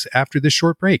right after this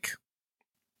short break.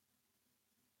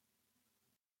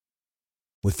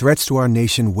 With threats to our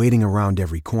nation waiting around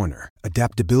every corner,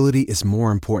 adaptability is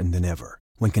more important than ever.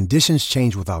 When conditions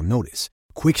change without notice,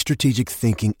 quick strategic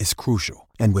thinking is crucial.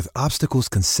 And with obstacles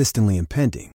consistently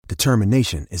impending,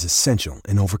 determination is essential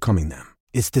in overcoming them.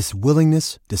 It's this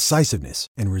willingness, decisiveness,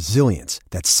 and resilience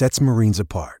that sets Marines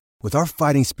apart. With our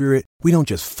fighting spirit, we don't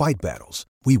just fight battles,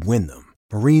 we win them.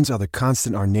 Marines are the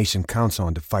constant our nation counts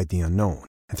on to fight the unknown.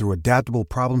 And through adaptable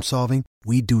problem solving,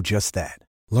 we do just that.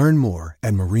 Learn more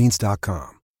at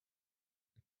Marines.com.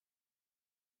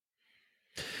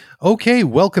 Okay,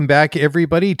 welcome back,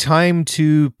 everybody. Time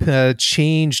to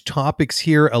change topics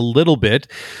here a little bit.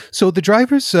 So the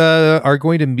drivers are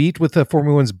going to meet with the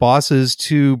Formula One's bosses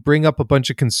to bring up a bunch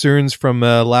of concerns from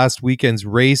last weekend's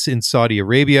race in Saudi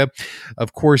Arabia.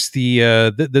 Of course,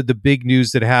 the big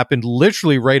news that happened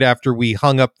literally right after we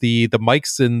hung up the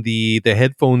mics and the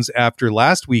headphones after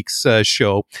last week's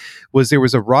show was there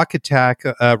was a rocket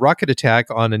attack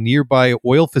on a nearby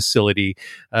oil facility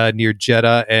near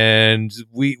Jeddah, and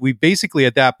we basically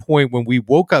at that point when we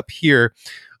woke up here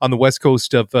on the west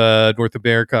coast of North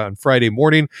America on Friday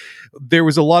morning, there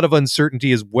was a lot of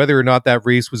uncertainty as whether or not that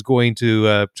race was going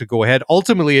to go ahead.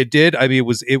 Ultimately, it did. I mean,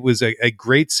 it was a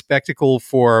great spectacle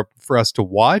for us to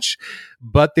watch,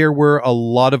 but there were a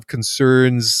lot of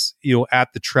concerns,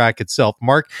 at the track itself.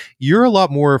 Mark, you're a lot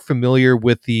more familiar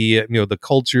with the the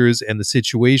cultures and the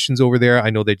situations over there. I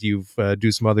know that you've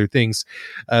do some other things,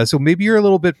 so maybe you're a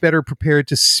little bit better prepared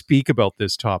to speak about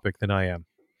this topic than I am.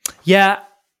 Yeah.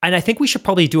 And I think we should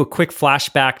probably do a quick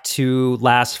flashback to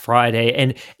last Friday.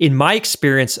 And in my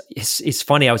experience, it's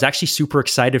funny. I was actually super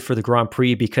excited for the Grand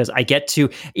Prix because I get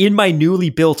to, in my newly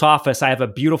built office, I have a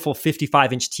beautiful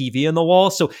 55-inch TV on the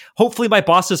wall. So hopefully my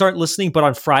bosses aren't listening, but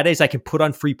on Fridays, I can put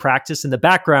on Free Practice in the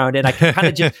background and I can kind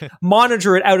of just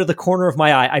monitor it out of the corner of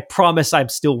my eye. I promise I'm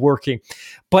still working.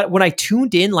 But when I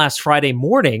tuned in last Friday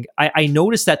morning, I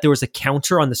noticed that there was a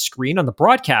counter on the screen on the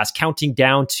broadcast counting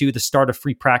down to the start of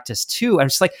Free Practice 2. I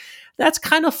was just like, that's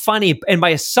kind of funny. And my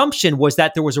assumption was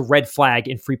that there was a red flag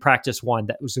in Free Practice 1.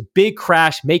 That was a big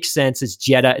crash. Makes sense. It's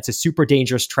Jeddah. It's a super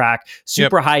dangerous track,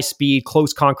 super high speed,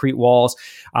 close concrete walls,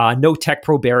 no Tech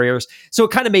Pro barriers. So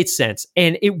it kind of made sense.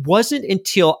 And it wasn't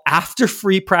until after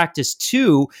Free Practice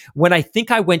 2, when I think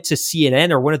I went to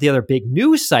CNN or one of the other big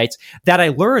news sites, that I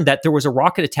learned that there was a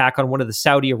rocket attack on one of the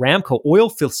Saudi Aramco oil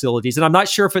facilities. And I'm not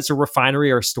sure if it's a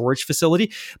refinery or a storage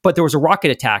facility, but there was a rocket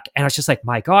attack. And I was just like,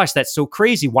 my gosh, that's so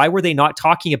crazy. Why were they not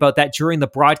talking about that during the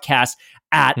broadcast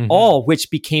at all, which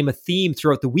became a theme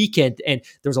throughout the weekend? And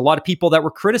there was a lot of people that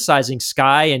were criticizing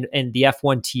Sky and the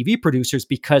F1 TV producers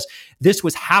because this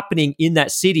was happening in that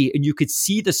city and you could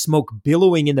see the smoke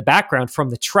billowing in the background from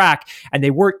the track, and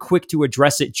they weren't quick to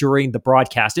address it during the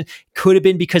broadcast. It could have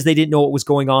been because they didn't know what was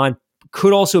going on.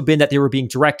 Could also have been that they were being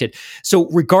directed. So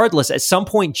regardless, at some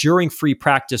point during Free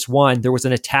Practice 1, there was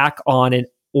an attack on an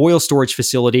oil storage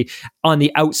facility on the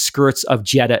outskirts of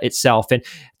Jeddah itself. And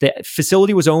the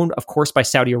facility was owned, of course, by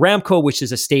Saudi Aramco, which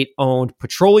is a state-owned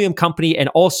petroleum company, and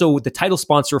also the title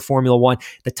sponsor of Formula One,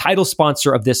 the title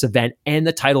sponsor of this event, and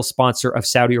the title sponsor of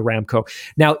Saudi Aramco.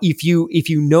 Now, if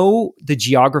you know the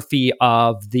geography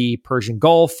of the Persian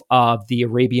Gulf, of the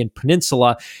Arabian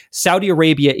Peninsula, Saudi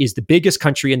Arabia is the biggest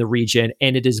country in the region,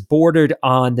 and it is bordered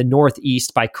on the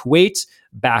northeast by Kuwait,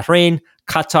 Bahrain,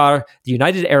 Qatar, the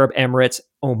United Arab Emirates,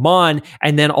 Oman,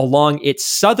 and then along its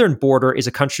southern border is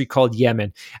a country called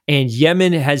Yemen. And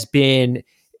Yemen has been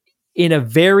in a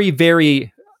very,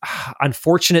 very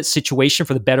unfortunate situation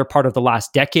for the better part of the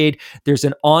last decade. There's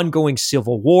an ongoing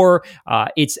civil war.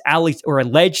 It's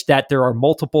alleged that there are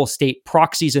multiple state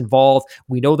proxies involved.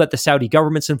 We know that the Saudi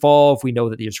government's involved. We know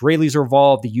that the Israelis are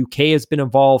involved. The UK has been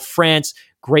involved. France,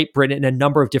 Great Britain, and a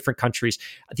number of different countries.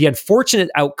 The unfortunate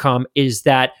outcome is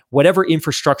that whatever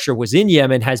infrastructure was in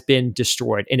Yemen has been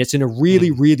destroyed. And it's in a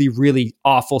really, really, really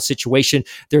awful situation.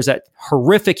 There's a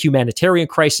horrific humanitarian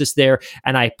crisis there.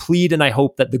 And I plead and I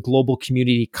hope that the global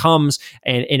community comes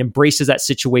and embraces that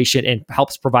situation and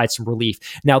helps provide some relief.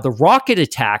 Now, the rocket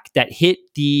attack that hit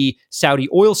the Saudi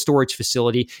oil storage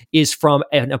facility is from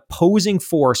an opposing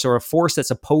force, or a force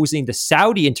that's opposing the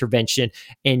Saudi intervention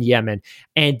in Yemen.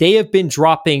 And they have been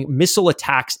dropping missile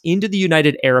attacks into the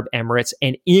United Arab Emirates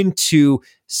and into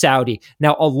Saudi.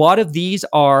 Now, a lot of these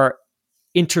are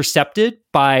intercepted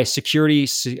by security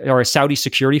or Saudi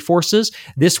security forces.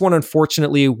 This one,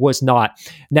 unfortunately, was not.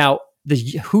 Now, the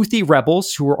Houthi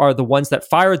rebels, who are the ones that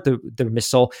fired the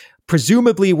missile,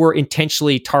 presumably were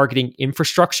intentionally targeting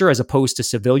infrastructure as opposed to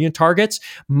civilian targets.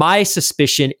 My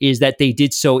suspicion is that they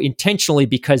did so intentionally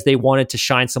because they wanted to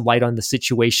shine some light on the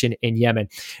situation in Yemen.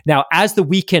 Now, as the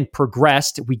weekend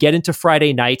progressed, we get into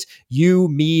Friday night. You,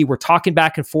 me, we're talking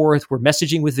back and forth. We're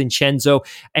messaging with Vincenzo,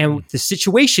 and the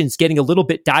situation's getting a little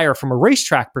bit dire from a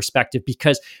racetrack perspective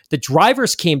because the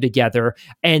drivers came together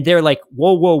and they're like,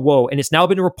 whoa, whoa, whoa. And it's now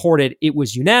been reported, it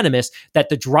was unanimous, that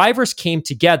the drivers came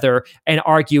together and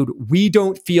argued, we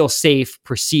don't feel safe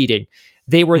proceeding.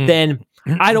 They were then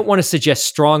I don't want to suggest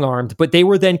strong-armed, but they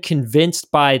were then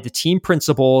convinced by the team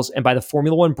principals and by the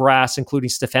Formula One brass, including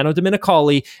Stefano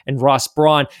Domenicali and Ross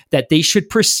Brawn, that they should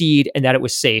proceed and that it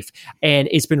was safe. And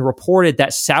it's been reported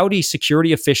that Saudi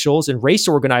security officials and race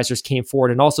organizers came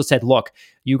forward and also said, look,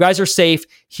 you guys are safe.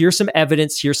 Here's some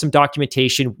evidence. Here's some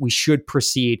documentation. We should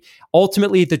proceed.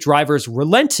 Ultimately, the drivers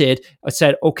relented,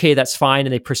 said, okay, that's fine.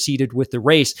 And they proceeded with the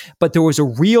race. But there was a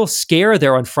real scare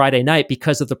there on Friday night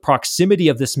because of the proximity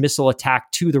of this missile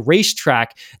attack to the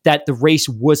racetrack, that the race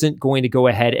wasn't going to go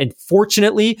ahead. And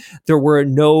fortunately, there were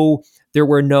no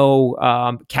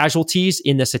casualties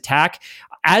in this attack.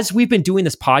 As we've been doing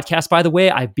this podcast, by the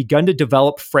way, I've begun to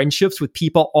develop friendships with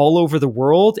people all over the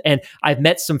world. And I've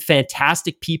met some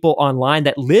fantastic people online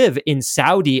that live in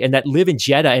Saudi and that live in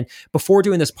Jeddah. And before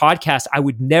doing this podcast, I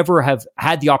would never have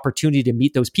had the opportunity to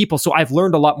meet those people. So I've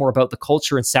learned a lot more about the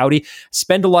culture in Saudi,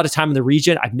 spend a lot of time in the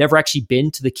region. I've never actually been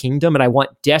to the kingdom, and I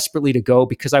want desperately to go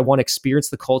because I want to experience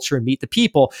the culture and meet the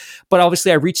people. But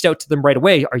obviously I reached out to them right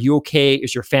away. Are you okay?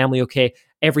 Is your family okay?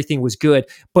 Everything was good.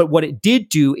 But what it did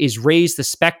do is raise the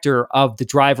specter of the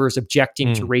drivers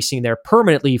objecting to racing there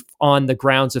permanently on the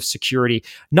grounds of security,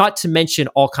 not to mention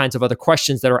all kinds of other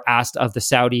questions that are asked of the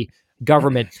Saudi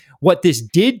government. What this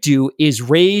did do is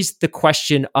raise the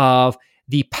question of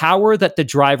the power that the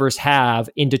drivers have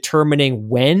in determining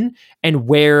when and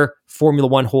where Formula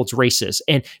One holds races.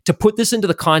 And to put this into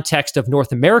the context of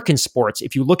North American sports,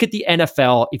 if you look at the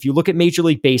NFL, if you look at Major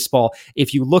League Baseball,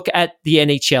 if you look at the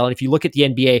NHL, and if you look at the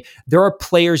NBA, there are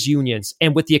players' unions.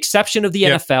 And with the exception of the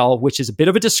NFL, which is a bit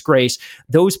of a disgrace,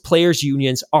 those players'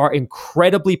 unions are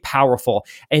incredibly powerful.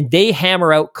 And they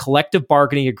hammer out collective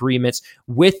bargaining agreements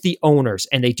with the owners.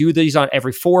 And they do these on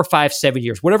every 4, 5, 7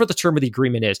 years, whatever the term of the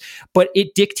agreement is. But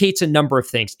it dictates a number of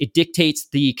things. It dictates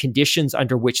the conditions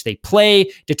under which they play,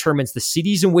 determines the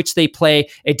cities in which they play.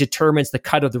 It determines the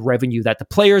cut of the revenue that the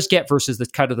players get versus the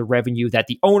cut of the revenue that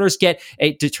the owners get.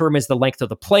 It determines the length of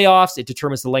the playoffs. It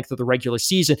determines the length of the regular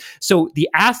season. So the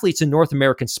athletes in North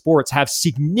American sports have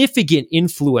significant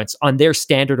influence on their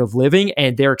standard of living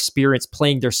and their experience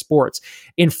playing their sports.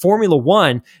 In Formula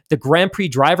One, the Grand Prix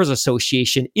Drivers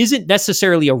Association isn't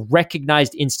necessarily a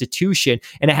recognized institution,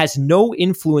 and it has no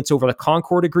influence over the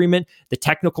Concord Agreement, the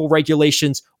technical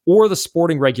regulations, or the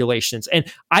sporting regulations.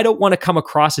 And I don't want to come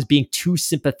across as being too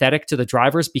sympathetic to the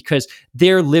drivers because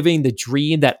they're living the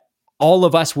dream that all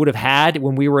of us would have had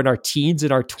when we were in our teens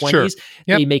and our 20s. Sure.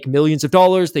 Yep. They make millions of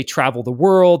dollars, they travel the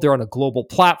world, they're on a global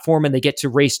platform, and they get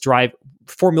to drive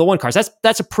Formula One cars.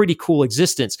 That's a pretty cool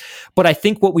existence. But I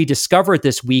think what we discovered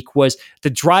this week was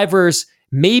the drivers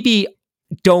maybe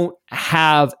don't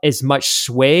have as much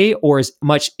sway or as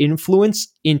much influence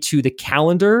into the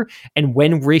calendar and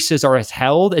when races are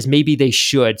held as maybe they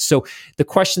should. So the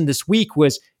question this week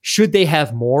was, should they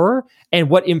have more? And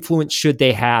what influence should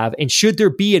they have? And should there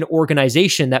be an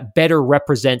organization that better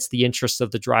represents the interests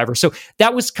of the driver? So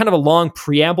that was kind of a long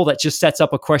preamble that just sets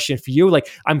up a question for you. Like,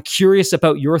 I'm curious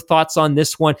about your thoughts on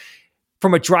this one.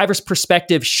 From a driver's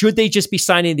perspective, should they just be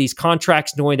signing these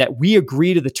contracts knowing that we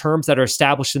agree to the terms that are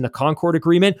established in the Concord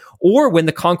Agreement? Or when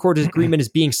the Concord Agreement is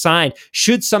being signed,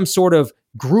 should some sort of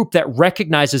group that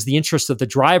recognizes the interests of the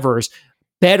drivers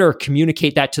better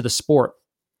communicate that to the sport?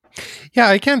 Yeah,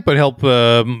 I can't but help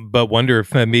but wonder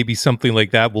if maybe something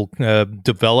like that will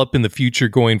develop in the future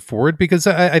going forward, because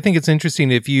I think it's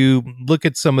interesting if you look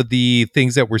at some of the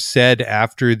things that were said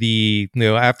after the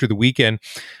weekend.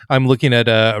 I'm looking at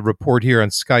a report here on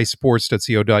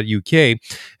skysports.co.uk,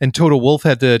 and Toto Wolff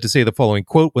had to say the following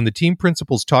quote: "When the team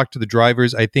principals talked to the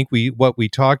drivers, I think what we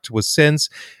talked was sense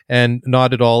and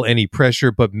not at all any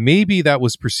pressure, but maybe that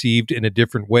was perceived in a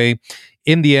different way.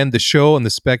 In the end, the show and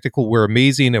the spectacle were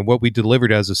amazing, and what we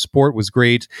delivered as a sport was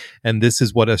great, and this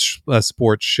is what a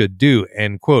sport should do,"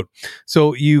 end quote.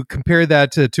 So you compare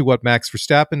that to what Max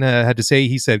Verstappen had to say.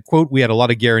 He said, quote, "We had a lot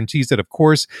of guarantees that, of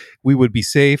course, we would be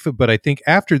safe, but I think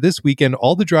after this weekend,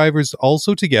 all the drivers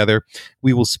also together,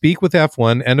 we will speak with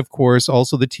F1 and, of course,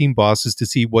 also the team bosses to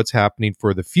see what's happening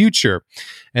for the future."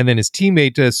 And then his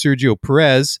teammate, Sergio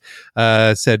Perez,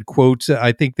 said, quote,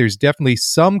 "I think there's definitely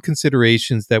some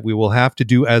considerations that we will have to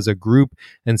do as a group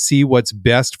and see what's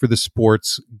best for the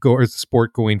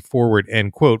sport going forward,"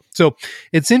 end quote. So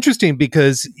it's interesting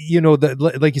because,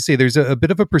 like you say, there's a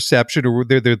bit of a perception, or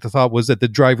the thought was that the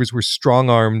drivers were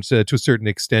strong-armed to a certain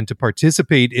extent to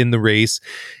participate in the race.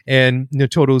 And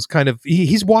Toto's kind of,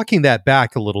 he's walking that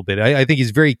back a little bit. I think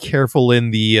he's very careful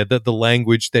in the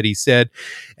language that he said.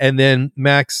 And then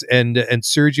Max and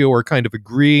Sergio are kind of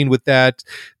agreeing with that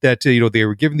they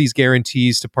were given these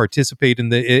guarantees to participate in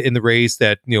the race. race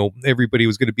that, everybody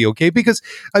was going to be okay. Because,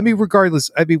 regardless,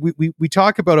 we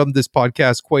talk about on this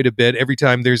podcast quite a bit. Every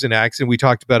time there's an accident, we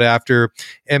talked about after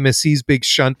MSC's big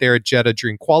shunt there at Jeddah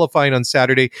during qualifying on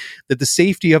Saturday, that the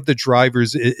safety of the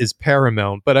drivers is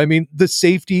paramount. But the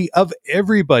safety of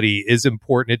everybody is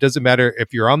important. It doesn't matter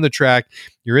if you're on the track,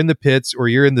 you're in the pits, or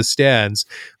you're in the stands.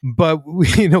 But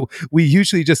we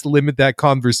usually just limit that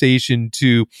conversation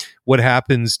to what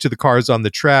happens to the cars on the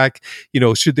track.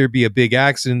 Should there be a big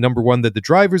accident, number one, that the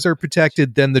drivers are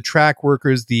protected, then the track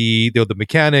workers, the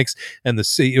mechanics, and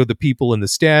the people in the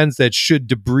stands, that should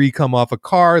debris come off a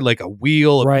car, like a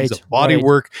wheel, a piece of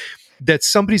bodywork, that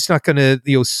somebody's not going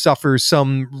to suffer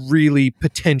some really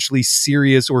potentially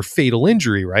serious or fatal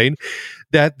injury, right?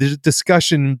 That the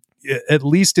discussion, at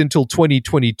least until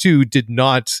 2022, did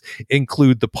not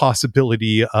include the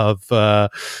possibility of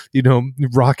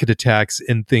rocket attacks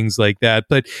and things like that.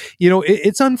 But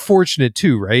it's unfortunate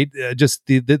too, right? Just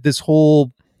this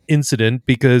whole incident,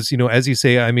 because as you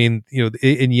say,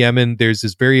 in Yemen there's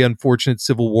this very unfortunate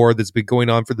civil war that's been going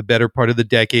on for the better part of the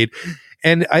decade.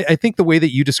 And I think the way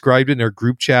that you described it in our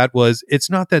group chat was,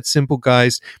 it's not that simple,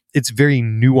 guys. It's very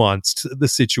nuanced, the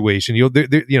situation.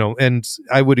 And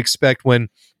I would expect when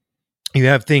you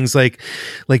have things like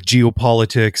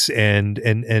geopolitics and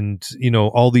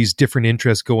all these different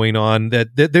interests going on,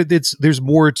 that there's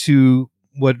more to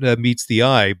what meets the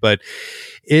eye. But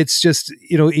it's just,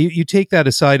 you take that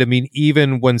aside.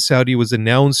 Even when Saudi was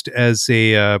announced as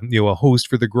a host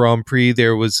for the Grand Prix,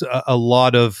 there was a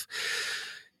lot of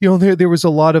there was a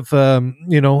lot of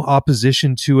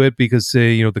opposition to it, because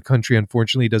the country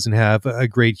unfortunately doesn't have a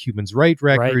great human rights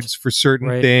records for certain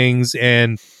things.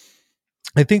 And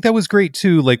I think that was great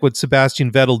too, like what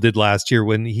Sebastian Vettel did last year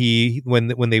when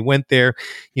they went there.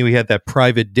 He had that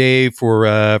private day for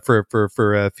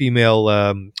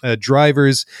female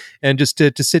drivers, and just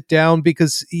to sit down,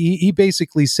 because he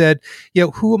basically said,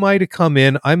 who am I to come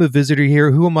in? I'm a visitor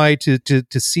here. Who am I to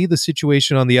see the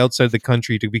situation on the outside of the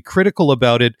country, to be critical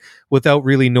about it without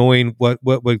really knowing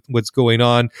what's going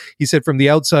on? He said from the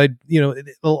outside,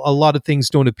 a lot of things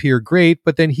don't appear great,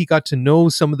 but then he got to know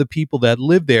some of the people that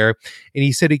live there. And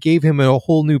he said it gave him a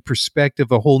whole new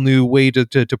perspective, a whole new way to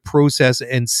process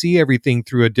and see everything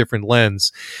through a different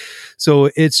lens.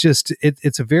 So it's just,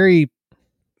 it's a very,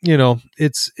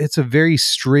 it's a very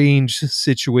strange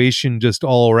situation just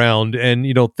all around. And,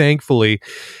 thankfully,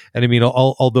 and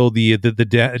although the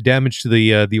damage to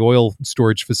the oil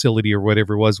storage facility or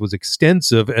whatever it was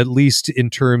extensive, at least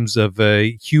in terms of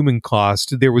human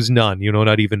cost, there was none,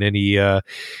 not even any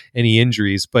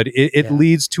injuries. But it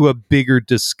leads to a bigger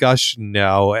discussion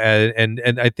now.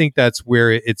 And I think that's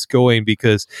where it's going,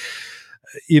 because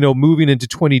moving into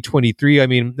 2023,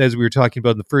 as we were talking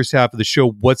about in the first half of the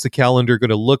show, what's the calendar going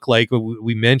to look like?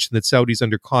 We mentioned that Saudi's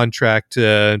under contract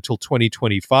until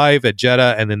 2025 at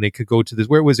Jeddah, and then they could go to this.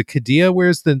 Where was it? Qiddiya?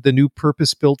 Where's the new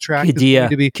purpose-built track?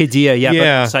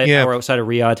 Qiddiya, outside of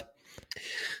Riyadh.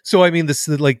 So this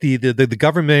is like the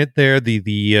government there,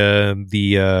 the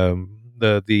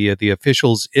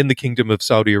officials in the Kingdom of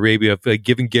Saudi Arabia have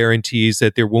given guarantees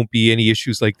that there won't be any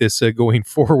issues like this going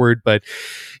forward. But,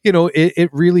 it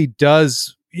really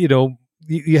does, you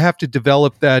have to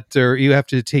develop that, or you have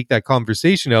to take that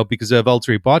conversation out, because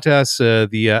Valtteri Bottas,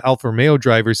 the Alfa Romeo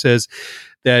driver, says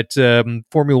that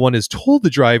Formula One has told the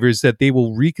drivers that they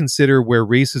will reconsider where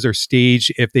races are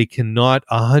staged if they cannot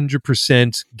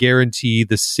 100% guarantee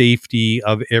the safety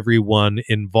of everyone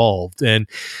involved. And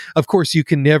of course, you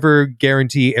can never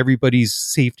guarantee everybody's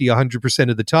safety 100%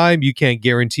 of the time. You can't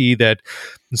guarantee that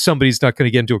somebody's not going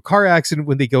to get into a car accident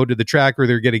when they go to the track, or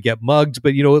they're going to get mugged.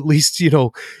 But, at least,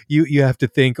 you have to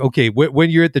think, okay,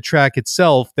 when you're at the track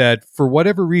itself, that for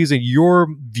whatever reason, your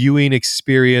viewing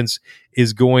experience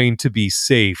is going to be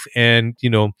safe. And,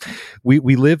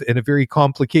 we live in a very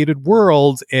complicated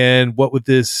world. And what with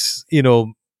this,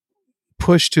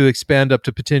 push to expand up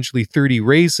to potentially 30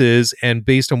 races, and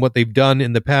based on what they've done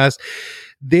in the past,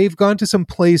 they've gone to some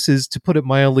places, to put it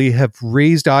mildly, have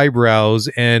raised eyebrows,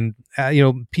 and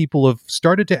people have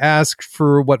started to ask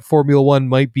for what Formula One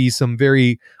might be some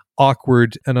very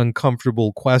awkward and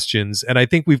uncomfortable questions. And I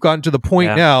think we've gotten to the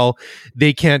point now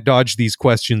they can't dodge these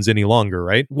questions any longer,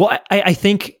 right? Well, I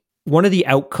think one of the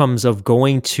outcomes of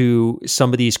going to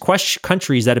some of these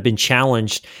countries that have been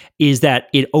challenged is that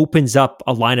it opens up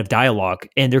a line of dialogue,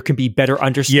 and there can be better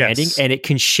understanding, and it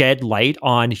can shed light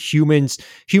on human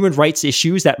rights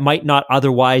issues that might not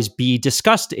otherwise be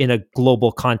discussed in a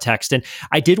global context. And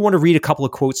I did want to read a couple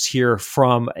of quotes here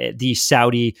from the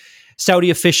Saudi Saudi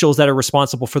officials that are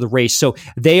responsible for the race. So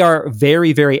they are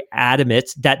very, very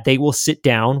adamant that they will sit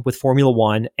down with Formula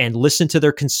One and listen to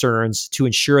their concerns to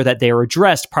ensure that they are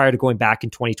addressed prior to going back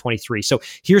in 2023. So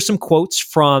here's some quotes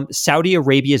from Saudi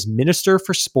Arabia's Minister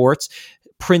for Sports,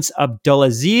 Prince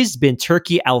Abdulaziz bin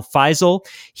Turki Al Faisal.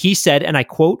 He said, and I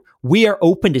quote, "We are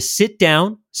open to sit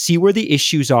down, see where the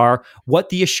issues are, what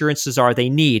the assurances are they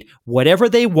need. Whatever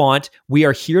they want, we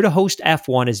are here to host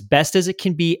F1 as best as it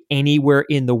can be anywhere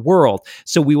in the world.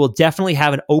 So we will definitely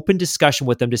have an open discussion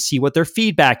with them to see what their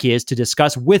feedback is, to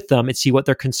discuss with them and see what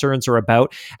their concerns are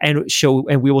about, and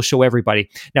we will show everybody."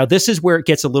 Now, this is where it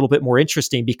gets a little bit more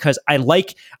interesting, because I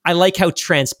like how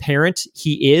transparent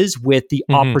he is with the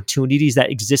opportunities that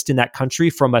exist in that country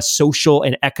from a social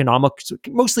and economic,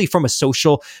 mostly from a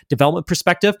social development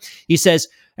perspective. He says,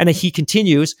 and he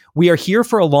continues, "We are here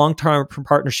for a long-term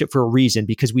partnership for a reason,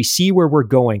 because we see where we're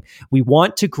going. We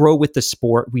want to grow with the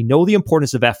sport. We know the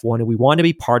importance of F1, and we want to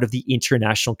be part of the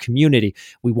international community.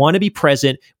 We want to be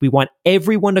present. We want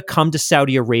everyone to come to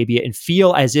Saudi Arabia and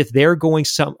feel as if they're going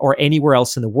or anywhere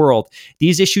else in the world.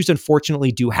 These issues,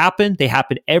 unfortunately, do happen. They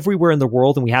happen everywhere in the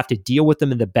world, and we have to deal with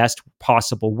them in the best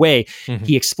possible way."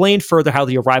 He explained further how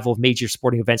the arrival of major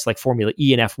sporting events like Formula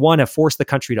E and F1 have forced the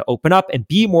country to open up and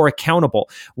be more accountable.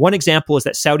 One example is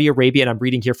that Saudi Arabia, and I'm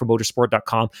reading here from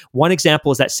motorsport.com, one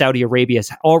example is that Saudi Arabia has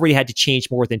already had to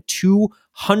change more than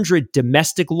 200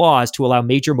 domestic laws to allow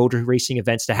major motor racing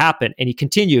events to happen. And he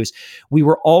continues, "We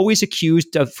were always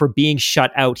accused of for being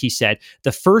shut out," he said.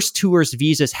 "The first tourist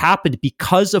visas happened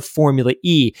because of Formula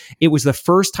E. It was the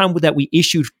first time that we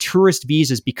issued tourist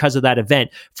visas because of that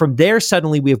event. From there,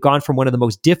 suddenly we have gone from one of the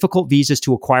most difficult visas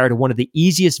to acquire to one of the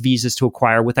easiest visas to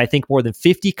acquire, with I think more than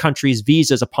 50 countries'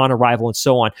 visas upon arrival and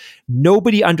so on.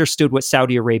 Nobody understood what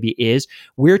Saudi Arabia is.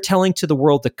 We're telling to the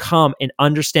world to come and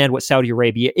understand what Saudi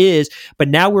Arabia is, but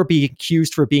now we're being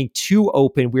accused for being too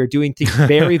open. We're doing things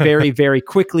very, very, very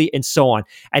quickly and so on.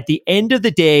 At the end of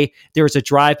the day, there is a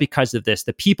drive because of this.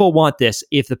 The people want this.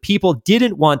 If the people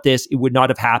didn't want this, it would not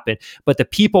have happened. But the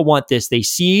people want this. They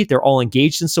see, they're all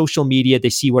engaged in social media. They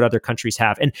see what other countries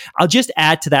have." And I'll just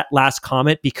add to that last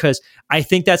comment, because I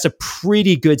think that's a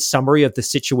pretty good summary of the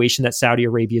situation that Saudi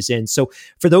Arabia is in. So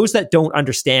for those that don't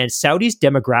understand, Saudi's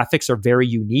demographics are very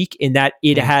unique in that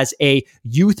it has a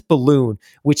youth balloon,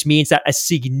 which means that a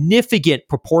significant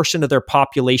proportion of their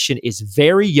population is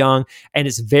very young and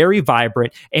is very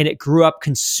vibrant, and it grew up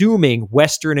consuming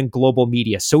Western and global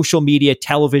media, social media,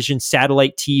 television,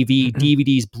 satellite TV,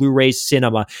 DVDs, Blu-rays,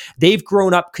 cinema. They've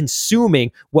grown up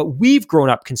consuming what we've grown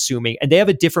up consuming, and they have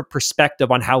a different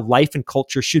perspective on how life and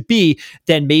culture should be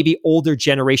than maybe older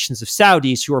generations of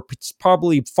Saudis who are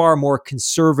probably far more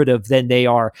conservative than they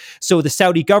are. So the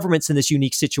Saudi government's in this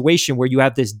unique situation where you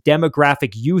have this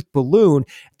demographic youth balloon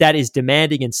that is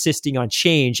demanding, insisting on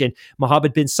change. And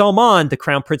Mohammed bin Salman, the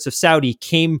Crown Prince of Saudi,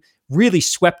 really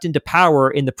swept into power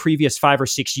in the previous 5 or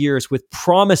 6 years with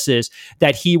promises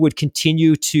that he would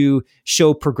continue to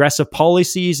show progressive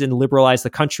policies and liberalize the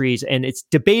countries. And it's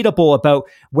debatable about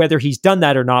whether he's done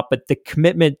that or not, but the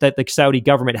commitment that the Saudi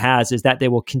government has is that they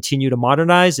will continue to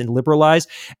modernize and liberalize.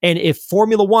 And if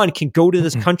Formula One can go to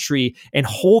this country and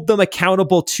hold them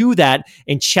accountable to that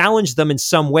and challenge them in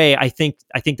some way, I think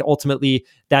that ultimately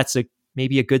that's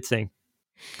maybe a good thing.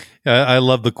 I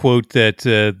love the quote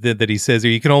that he says there.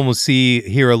 You can almost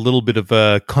hear a little bit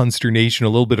of consternation, a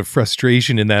little bit of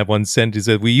frustration in that one sentence.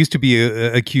 That we used to be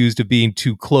accused of being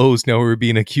too close. Now we're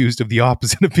being accused of the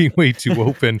opposite, of being way too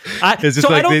open. I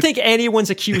don't think anyone's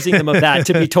accusing them of that,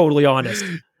 to be totally honest.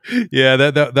 Yeah,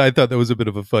 that I thought that was a bit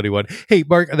of a funny one. Hey,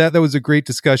 Mark, that was a great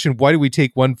discussion. Why don't we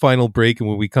take one final break, and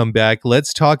when we come back,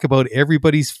 let's talk about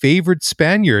everybody's favorite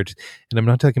Spaniard. And I'm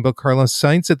not talking about Carlos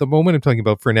Sainz at the moment. I'm talking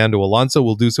about Fernando Alonso.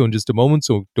 We'll do so in just a moment,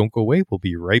 so don't go away. We'll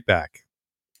be right back.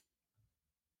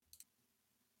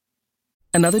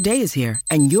 Another day is here,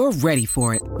 and you're ready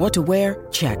for it. What to wear?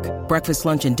 Check. Breakfast,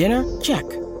 lunch, and dinner? Check.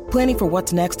 Planning for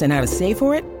what's next and how to save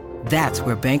for it? That's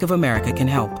where Bank of America can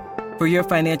help. For your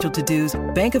financial to-dos,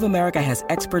 Bank of America has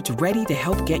experts ready to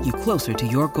help get you closer to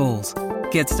your goals.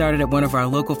 Get started at one of our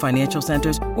local financial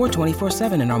centers or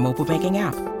 24/7 in our mobile banking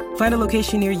app. Find a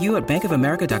location near you at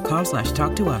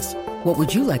bankofamerica.com/talktous. What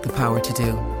would you like the power to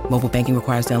do? Mobile banking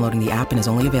requires downloading the app and is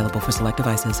only available for select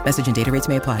devices. Message and data rates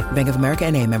may apply. Bank of America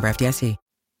NA, member FDIC.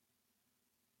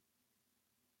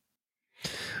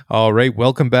 All right,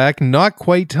 welcome back. Not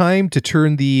quite time to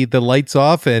turn the lights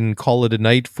off and call it a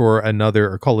night for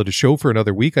another, or call it a show for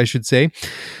another week, I should say.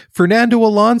 Fernando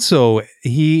Alonso,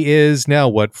 he is now,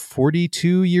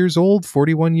 42 years old,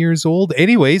 41 years old?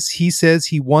 Anyways, he says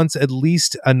he wants at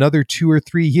least another 2 or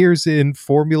 3 years in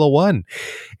Formula One.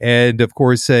 And of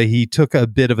course, he took a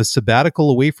bit of a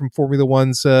sabbatical away from Formula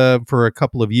One's for a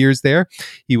couple of years there.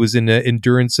 He was in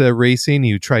endurance racing.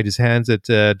 He tried his hands at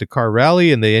Dakar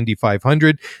Rally and the Indy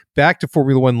 500. Back to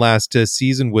Formula One last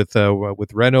season with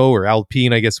Renault, or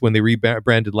Alpine, I guess, when they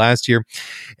rebranded last year.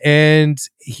 And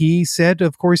he said,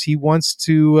 of course, he wants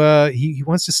to he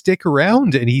wants to stick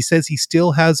around, and he says he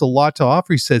still has a lot to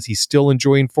offer. He says he's still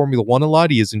enjoying Formula One a lot.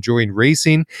 He is enjoying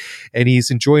racing, and he's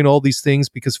enjoying all these things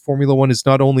because Formula One is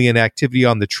not only an activity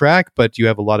on the track, but you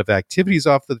have a lot of activities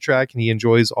off the track, and he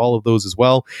enjoys all of those as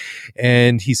well.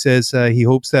 And he says he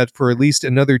hopes that for at least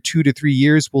another 2 to 3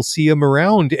 years, we'll see him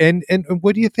around. And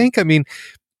what do you think? I mean,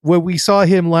 when we saw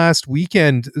him last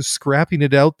weekend scrapping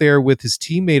it out there with his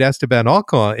teammate Esteban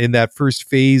Ocon in that first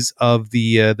phase of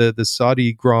the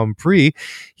Saudi Grand Prix,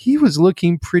 he was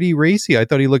looking pretty racy. I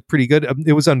thought he looked pretty good.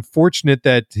 It was unfortunate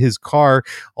that his car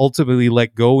ultimately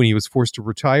let go and he was forced to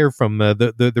retire from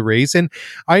the race. And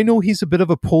I know he's a bit of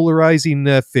a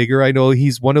polarizing figure. I know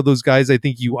he's one of those guys, I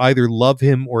think you either love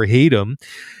him or hate him.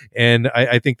 And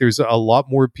I think there's a lot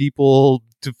more people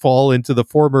to fall into the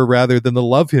former rather than the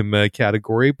love him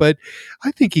category, but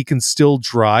I think he can still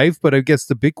drive. But I guess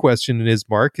the big question in his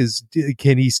mark is,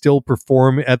 can he still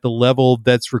perform at the level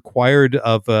that's required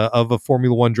of a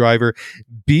Formula One driver,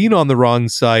 being on the wrong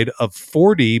side of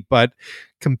 40, but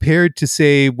compared to,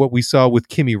 say, what we saw with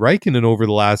Kimi Räikkönen over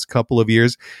the last couple of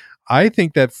years, I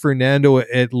think that Fernando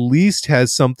at least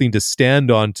has something to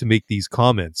stand on to make these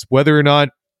comments. Whether or not,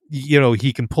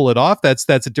 he can pull it off, that's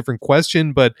a different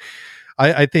question, but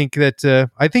I think that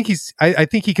I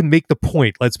think he can make the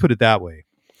point. Let's put it that way.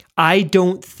 I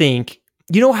don't think,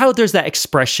 you know how there's that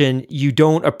expression, you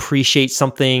don't appreciate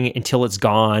something until it's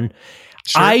gone.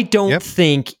 Sure. I don't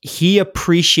think he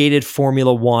appreciated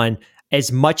Formula One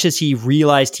as much as he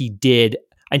realized he did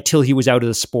until he was out of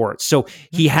the sport. So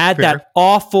he had that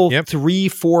awful 3,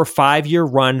 4, 5 year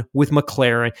run with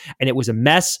McLaren, and it was a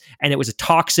mess and it was a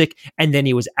toxic, and then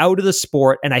he was out of the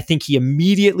sport. And I think he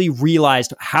immediately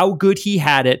realized how good he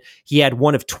had it. He had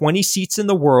one of 20 seats in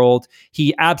the world.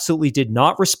 He absolutely did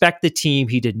not respect the team.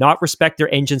 He did not respect their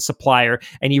engine supplier.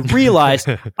 And he realized,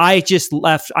 I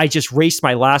just raced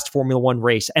my last Formula One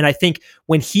race. And I think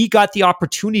when he got the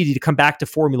opportunity to come back to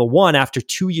Formula One after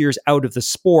 2 years out of the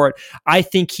sport, I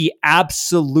think he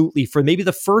absolutely, for maybe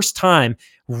the first time,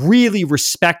 really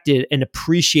respected and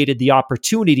appreciated the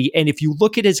opportunity. And if you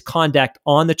look at his conduct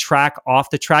on the track, off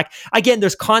the track, again,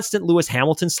 there's constant Lewis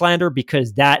Hamilton slander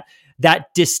because that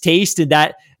distaste and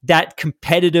that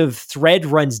competitive thread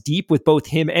runs deep with both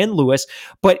him and Lewis,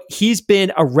 but he's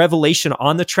been a revelation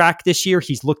on the track this year.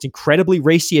 He's looked incredibly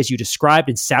racy, as you described.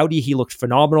 In Saudi, he looked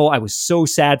phenomenal. I was so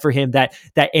sad for him that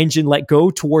engine let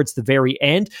go towards the very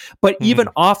end. But even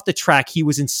off the track, he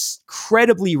was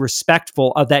incredibly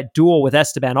respectful of that duel with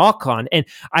Esteban Ocon. And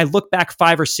I look back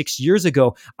 5 or 6 years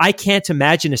ago, I can't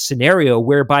imagine a scenario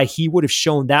whereby he would have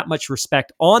shown that much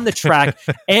respect on the track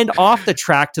and off the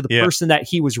track to the person that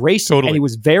he was racing. Totally. And he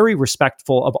was very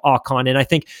respectful of Ocon. And I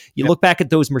think you look back at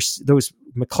those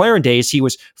McLaren days, he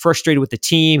was frustrated with the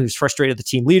team. He was frustrated with the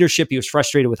team leadership. He was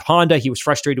frustrated with Honda. He was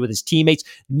frustrated with his teammates.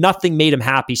 Nothing made him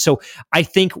happy. So I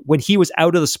think when he was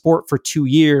out of the sport for 2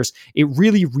 years, it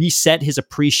really reset his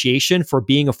appreciation for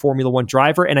being a Formula One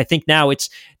driver. And I think now it's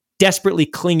desperately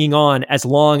clinging on as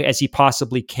long as he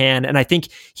possibly can. And I think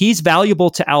he's valuable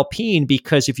to Alpine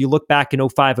because if you look back in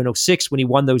 05 and 06, when he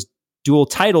won those dual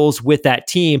titles with that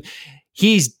team,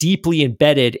 he's deeply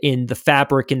embedded in the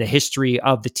fabric and the history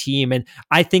of the team. And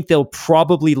I think they'll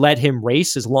probably let him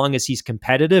race as long as he's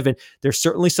competitive. And there's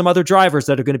certainly some other drivers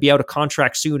that are going to be out of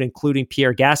contract soon, including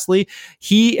Pierre Gasly.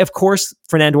 He, of course,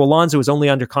 Fernando Alonso is only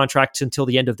under contract until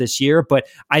the end of this year, but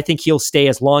I think he'll stay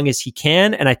as long as he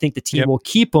can. And I think the team will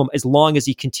keep him as long as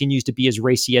he continues to be as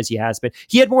racy as he has been.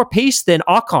 He had more pace than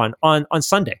Ocon on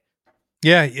Sunday.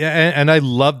 Yeah, and I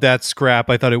love that scrap.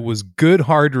 I thought it was good,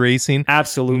 hard racing.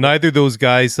 Absolutely. Neither of those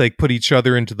guys put each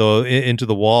other into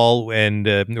the wall and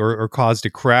or caused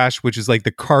a crash, which is like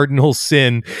the cardinal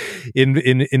sin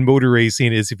in motor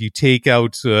racing. Is if you take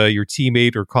out your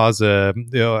teammate or cause a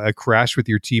crash with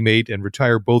your teammate and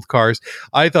retire both cars.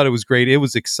 I thought it was great. It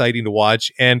was exciting to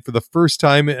watch, and for the first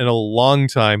time in a long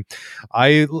time,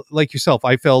 I, like yourself,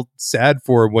 I felt sad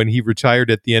for him when he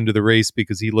retired at the end of the race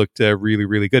because he looked really,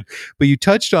 really good. But you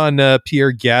touched on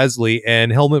Pierre Gasly,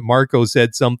 and Helmut Marko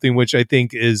said something which I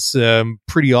think is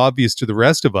pretty obvious to the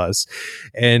rest of us.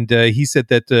 And he said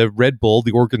that Red Bull,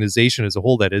 the organization as a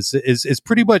whole, that is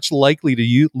pretty much likely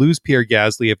to lose Pierre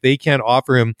Gasly if they can't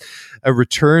offer him a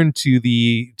return to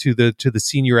the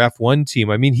senior F1 team.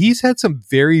 I mean, he's had some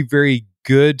very, very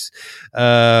good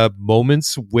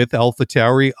moments with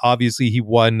AlphaTauri. Obviously, he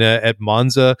won at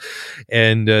Monza,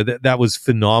 and that was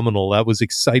phenomenal. That was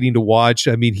exciting to watch.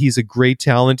 I mean, he's a great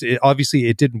talent. Obviously,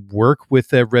 it didn't work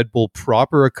with Red Bull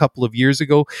proper a couple of years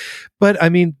ago, but I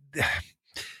mean,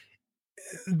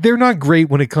 they're not great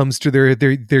when it comes to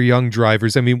their young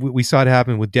drivers. I mean, we saw it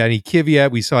happen with Danny Kvyat.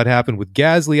 We saw it happen with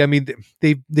Gasly. I mean,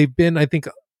 they've been, I think,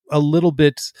 a little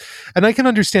bit, and I can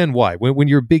understand why. When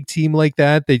you're a big team like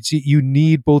that you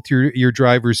need both your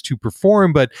drivers to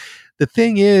perform. But the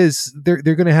thing is, they're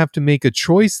going to have to make a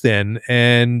choice then.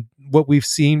 And what we've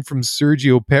seen from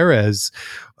Sergio Perez,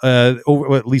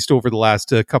 at least over the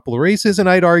last couple of races, and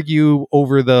I'd argue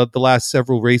over the last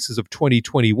several races of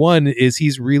 2021, is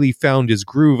he's really found his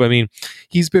groove. I mean,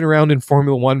 he's been around in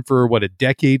Formula One for a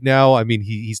decade now. I mean,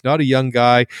 he's not a young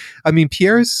guy. I mean,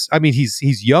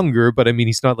 he's younger, but I mean,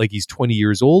 he's not like he's 20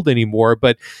 years old anymore.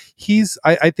 But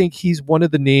I think he's one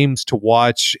of the names to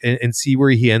watch and see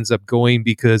where he ends up going,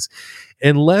 because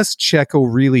unless Checo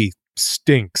really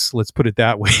stinks, let's put it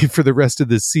that way, for the rest of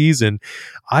the season,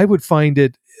 I would find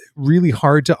it really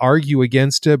hard to argue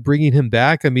against bringing him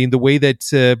back. I mean, the way that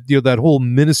that whole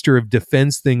Minister of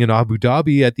Defense thing in Abu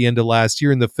Dhabi at the end of last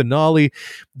year in the finale,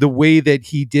 the way that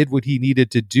he did what he needed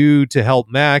to do to help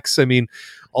Max. I mean,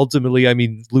 ultimately,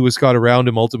 Lewis got around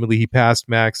him. Ultimately, he passed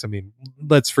Max. I mean,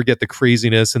 let's forget the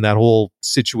craziness and that whole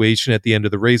situation at the end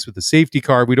of the race with the safety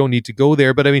car. We don't need to go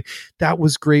there. But I mean, that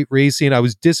was great racing. I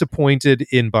was disappointed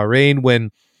in Bahrain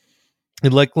when,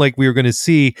 like we were going to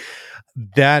see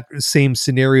that same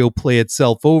scenario play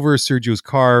itself over. Sergio's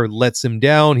car lets him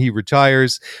down. He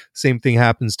retires. Same thing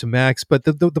happens to Max. But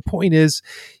the point is,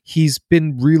 he's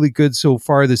been really good so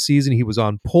far this season. He was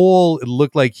on pole. It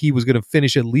looked like he was going to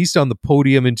finish at least on the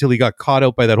podium until he got caught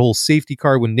out by that whole safety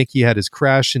car when Nicky had his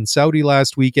crash in Saudi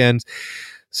last weekend.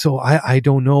 So I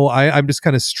don't know. I'm just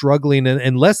kind of struggling, and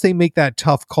unless they make that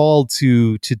tough call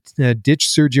to ditch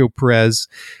Sergio Perez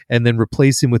and then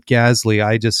replace him with Gasly,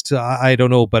 I don't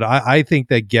know. But I think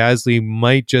that Gasly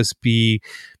might just be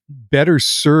better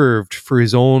served for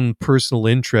his own personal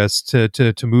interest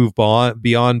to move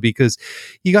beyond, because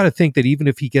you got to think that even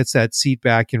if he gets that seat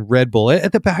back in Red Bull,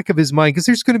 at the back of his mind, because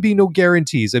there's going to be no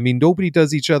guarantees. I mean, nobody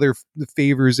does each other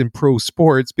favors in pro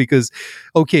sports, because,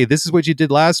 okay, this is what you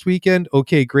did last weekend.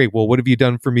 Okay, great. Well, what have you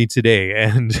done for me today?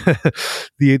 And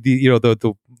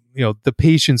the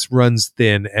patience runs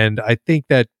thin. And I think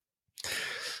that,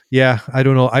 yeah, I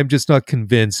don't know. I'm just not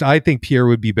convinced. I think Pierre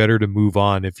would be better to move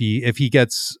on if he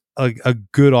gets a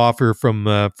good offer from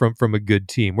a good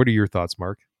team. What are your thoughts,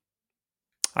 Mark?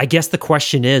 I guess the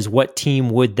question is, what team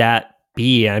would that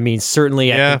be? I mean,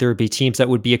 certainly I think there would be teams that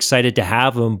would be excited to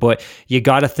have him, but you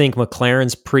got to think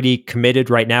McLaren's pretty committed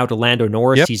right now to Lando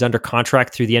Norris. Yep. He's under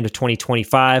contract through the end of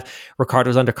 2025.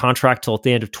 Ricardo's under contract till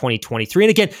the end of 2023.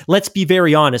 And again, let's be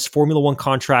very honest, Formula One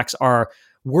contracts aren't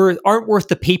worth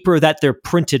the paper that they're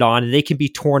printed on, and they can be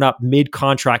torn up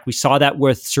mid-contract. We saw that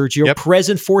with Sergio Perez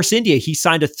in Force India. He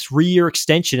signed a 3-year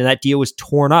extension, and that deal was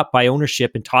torn up by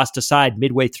ownership and tossed aside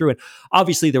midway through. And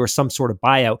obviously, there was some sort of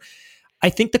buyout.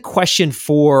 I think the question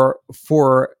for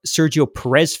Sergio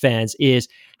Perez fans is,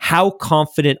 how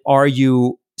confident are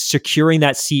you securing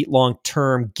that seat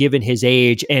long-term given his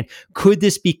age? And could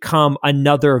this become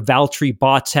another Valtteri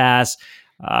Bottas,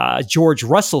 George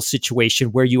Russell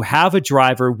situation, where you have a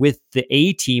driver with the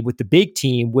A team, with the big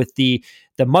team, with the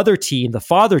mother team, the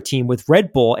father team with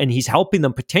Red Bull, and he's helping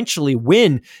them potentially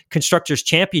win Constructors'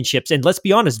 Championships. And let's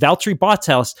be honest, Valtteri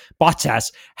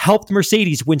Bottas helped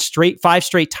Mercedes win 5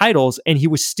 straight titles, and he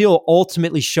was still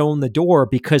ultimately shown the door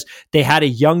because they had a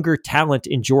younger talent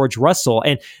in George Russell.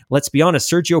 And let's be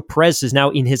honest, Sergio Perez is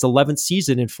now in his 11th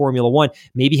season in Formula One.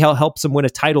 Maybe he'll help them win a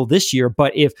title this year,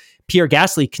 but if Pierre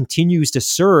Gasly continues to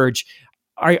surge,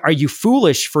 are you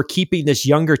foolish for keeping this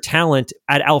younger talent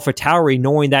at AlphaTauri,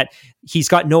 knowing that he's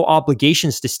got no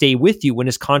obligations to stay with you when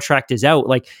his contract is out?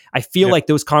 Like, I feel like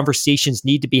those conversations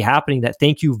need to be happening, that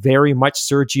thank you very much,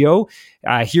 Sergio.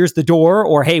 Here's the door,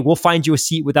 or hey, we'll find you a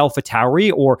seat with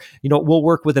AlphaTauri, or, we'll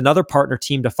work with another partner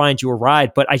team to find you a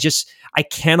ride. But I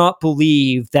cannot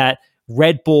believe that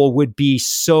Red Bull would be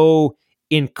so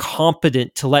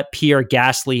incompetent to let Pierre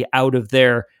Gasly out of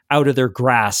their out of their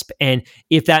grasp. And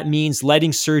if that means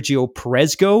letting Sergio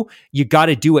Perez go, you got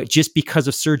to do it just because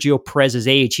of Sergio Perez's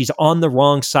age. He's on the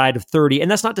wrong side of 30. And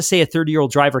that's not to say a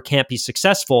 30-year-old driver can't be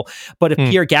successful, but if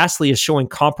Pierre Gasly is showing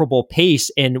comparable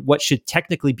pace in what should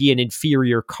technically be an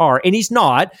inferior car, and he's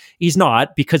not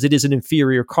because it is an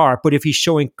inferior car, but if he's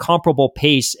showing comparable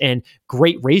pace and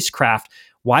great racecraft,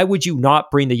 why would you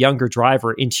not bring the younger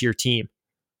driver into your team?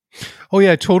 Oh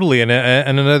yeah, totally. And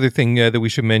another thing that we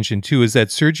should mention too is that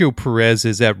Sergio Perez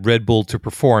is at Red Bull to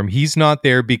perform. He's not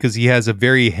there because he has a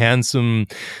very handsome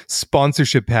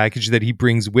sponsorship package that he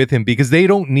brings with him, because they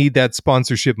don't need that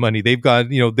sponsorship money. They've got,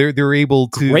 they're able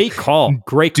to Great call.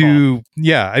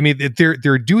 Yeah, I mean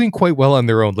they're doing quite well on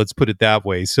their own. Let's put it that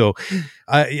way. So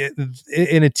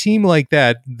in a team like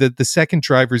that, the second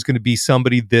driver is going to be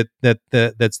somebody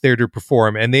that's there to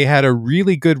perform. And they had a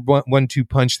really good 1-2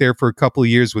 punch there for a couple of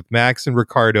years with Max and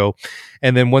Ricciardo.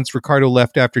 And then once Ricciardo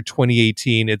left after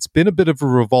 2018, it's been a bit of a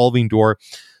revolving door.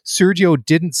 Sergio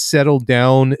didn't settle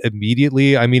down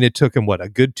immediately. I mean, it took him, a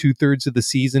good 2/3 of the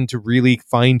season to really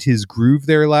find his groove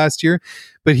there last year.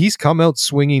 But he's come out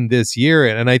swinging this year,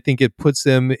 and I think it puts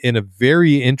them in a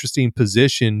very interesting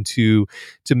position to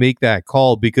make that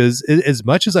call. Because as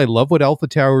much as I love what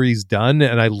AlphaTauri's done,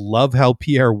 and I love how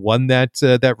Pierre won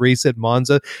that race at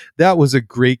Monza, that was a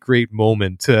great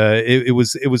moment. It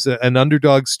was an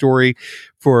underdog story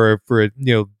for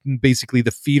basically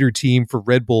the feeder team for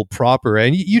Red Bull proper,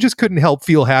 and you just couldn't help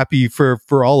feel happy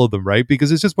for all of them, right?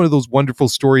 Because it's just one of those wonderful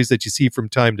stories that you see from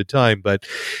time to time, but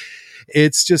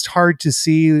it's just hard to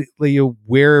see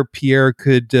where Pierre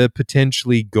could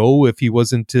potentially go if he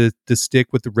wasn't to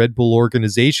stick with the Red Bull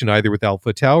organization, either with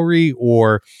AlphaTauri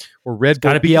or Red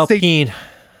Bull. Got to be Alpine.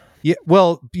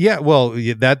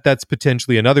 That's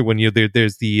potentially another one.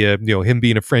 There's the him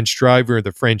being a French driver,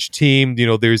 the French team.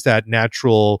 There's that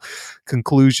natural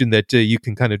conclusion that you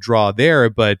can kind of draw there.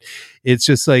 But it's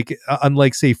just like,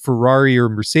 unlike say Ferrari or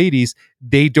Mercedes,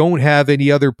 they don't have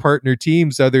any other partner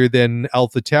teams other than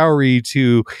AlphaTauri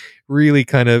to really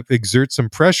kind of exert some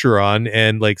pressure on.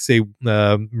 And like say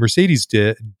Mercedes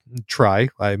did try.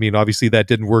 I mean, obviously that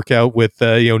didn't work out with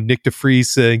Nick de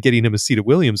Vries getting him a seat at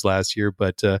Williams last year,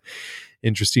 but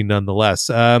interesting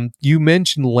nonetheless. You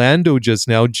mentioned Lando just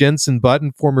now. Jenson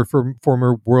Button, former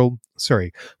Formula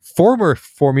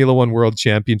One world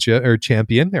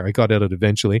champion. There, I got at it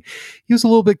eventually. He was a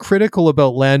little bit critical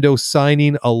about Lando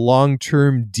signing a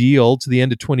long-term deal to the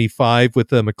end of 25 with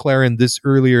McLaren this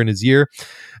earlier in his year.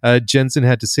 Jenson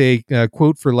had to say,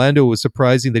 quote, "For Lando, it was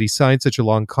surprising that he signed such a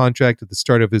long contract at the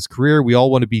start of his career. We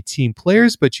all want to be team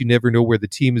players, but you never know where the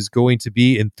team is going to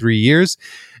be in 3 years.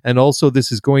 And also,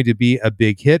 this is going to be a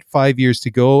big hit, 5 years to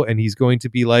go, and he's going to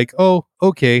be like, oh,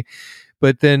 okay."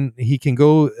 But then he can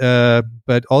go,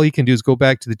 but all he can do is go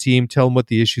back to the team, tell them what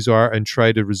the issues are, and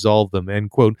try to resolve them, end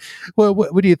quote. Well,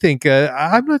 what do you think?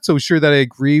 I'm not so sure that I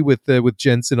agree with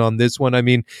Jenson on this one. I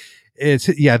mean,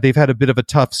 they've had a bit of a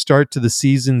tough start to the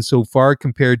season so far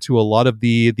compared to a lot of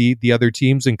the other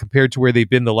teams, and compared to where they've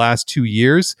been the last 2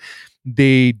 years.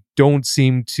 They don't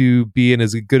seem to be in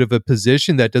as good of a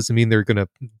position. That doesn't mean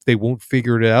they won't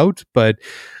figure it out, but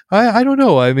I don't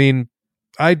know. I mean,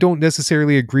 I don't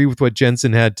necessarily agree with what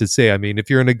Jenson had to say. I mean, if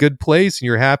you're in a good place and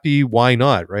you're happy, why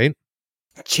not, right?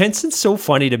 Jenson's so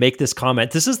funny to make this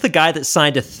comment. This is the guy that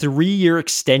signed a 3-year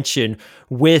extension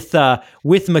with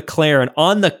McLaren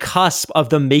on the cusp of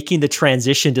them making the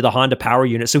transition to the Honda Power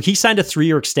Unit. So he signed a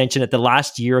 3-year extension at the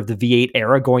last year of the V8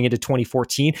 era going into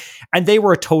 2014, and they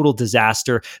were a total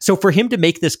disaster. So for him to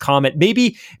make this comment,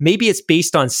 maybe it's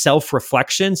based on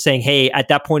self-reflection, saying, hey, at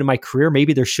that point in my career,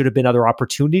 maybe there should have been other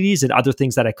opportunities and other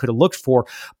things that I could have looked for.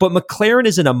 But McLaren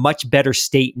is in a much better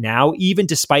state now, even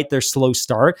despite their slow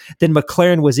start, than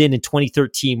McLaren was in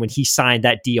 2013 when he signed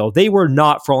that deal. They were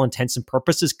not, for all intents and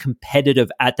purposes, competitive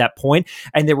at that point,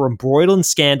 and they were embroiled in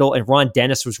scandal, and Ron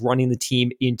Dennis was running the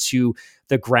team into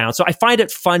the ground. So I find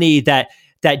it funny that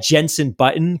Jenson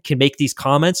Button can make these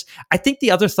comments. I think the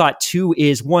other thought too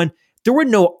is, one, there were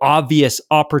no obvious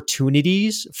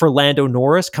opportunities for Lando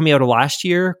Norris coming out of last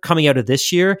year, coming out of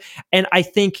this year, and I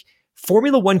think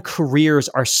Formula One careers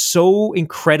are so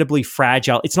incredibly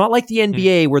fragile. It's not like the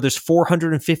NBA where there's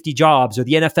 450 jobs, or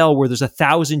the NFL where there's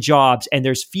 1,000 jobs and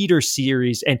there's feeder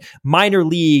series and minor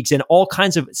leagues and all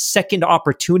kinds of second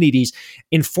opportunities.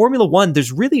 In Formula One,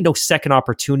 there's really no second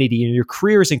opportunity, and your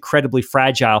career is incredibly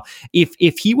fragile.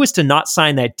 If he was to not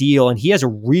sign that deal, and he has a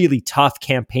really tough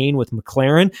campaign with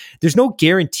McLaren, there's no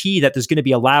guarantee that there's going to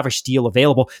be a lavish deal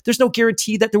available. There's no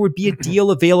guarantee that there would be a deal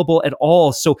available at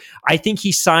all. So I think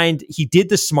he did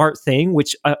the smart thing,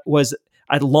 which was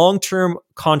A long-term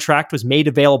contract was made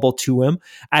available to him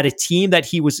at a team that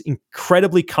he was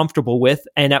incredibly comfortable with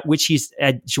and at which he's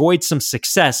enjoyed some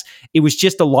success. It was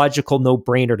just a logical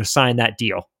no-brainer to sign that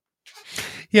deal.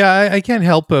 Yeah, I can't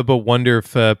help but wonder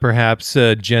if perhaps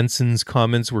Jensen's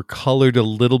comments were colored a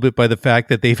little bit by the fact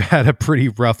that they've had a pretty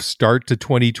rough start to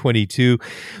 2022.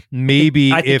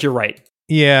 Maybe I think you're right.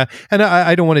 Yeah, and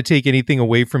I don't want to take anything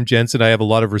away from Jensen. I have a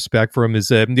lot of respect for him.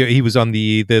 He was on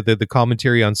the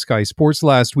commentary on Sky Sports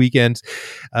last weekend,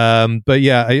 but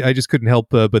yeah, I just couldn't help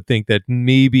but think that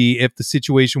maybe if the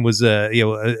situation was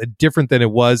different than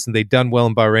it was, and they'd done well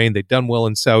in Bahrain, they'd done well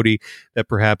in Saudi, that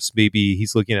perhaps maybe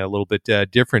he's looking at a little bit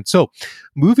different. So,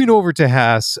 moving over to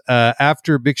Haas,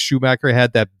 after Mick Schumacher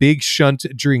had that big shunt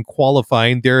during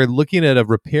qualifying, they're looking at a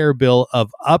repair bill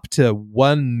of up to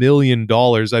 $1 million.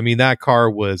 I mean, that car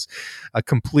was a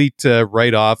complete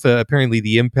write-off. Apparently,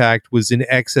 the impact was in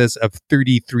excess of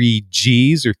 33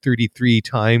 Gs, or 33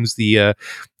 times the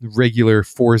regular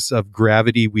force of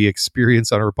gravity we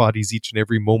experience on our bodies each and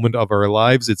every moment of our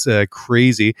lives. It's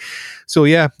crazy. So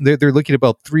yeah, they're looking at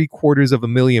about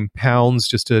 £750,000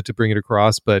 just to bring it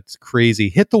across, but crazy.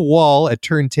 Hit the wall at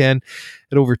turn 10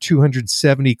 at over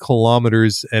 270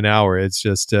 kilometers an hour. It's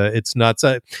just, it's nuts.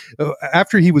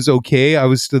 After he was okay, I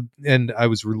was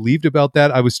relieved about that.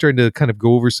 I was starting to kind of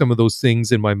go over some of those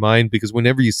things in my mind, because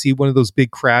whenever you see one of those big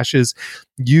crashes,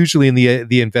 usually in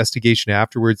the investigation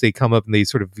afterwards, they come up and they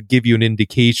sort of give you an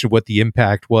indication of what the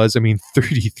impact was. I mean,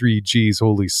 33 Gs,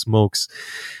 holy smokes.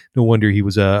 No wonder he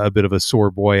was a bit of a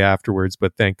sore boy afterwards,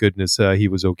 but thank goodness he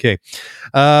was okay.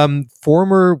 One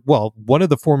of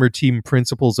the former team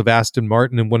principals of Aston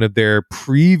Martin and one of their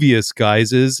previous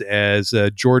guises as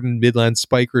Jordan Midland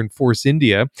Spiker in Force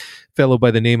India, a fellow by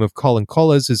the name of Colin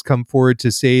Collis, has come forward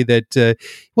to say that,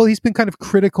 he's been kind of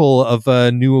critical of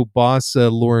new boss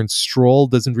Lawrence Stroll,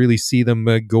 doesn't really see them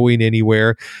going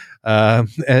anywhere.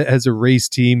 As a race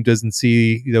team, doesn't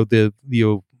see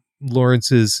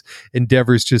Lawrence's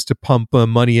endeavors just to pump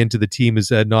money into the team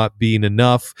as not being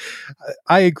enough.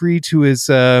 I agree to his,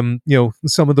 some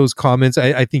of those comments.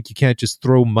 I think you can't just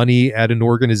throw money at an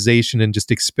organization and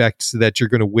just expect that you're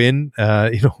going to win.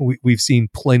 We've seen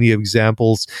plenty of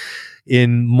examples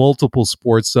in multiple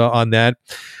sports on that.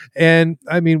 And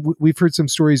I mean, we've heard some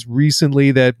stories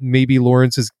recently that maybe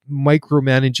Lawrence is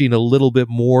micromanaging a little bit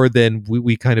more than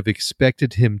we kind of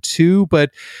expected him to,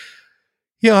 but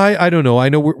yeah, I don't know. I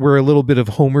know we're a little bit of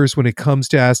homers when it comes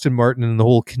to Aston Martin and the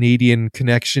whole Canadian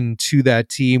connection to that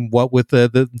team, what with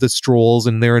the Strolls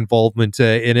and their involvement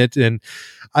in it. And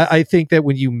I think that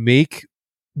when you make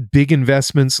big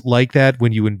investments like that,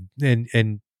 when you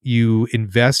you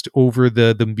invest over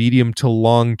the medium to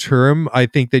long term, I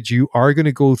think that you are going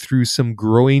to go through some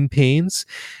growing pains.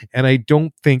 And I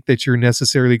don't think that you're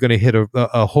necessarily going to hit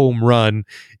a home run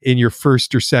in your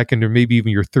first or second or maybe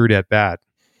even your third at bat.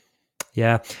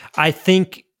 Yeah, I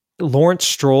think Lawrence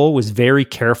Stroll was very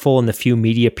careful in the few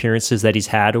media appearances that he's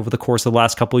had over the course of the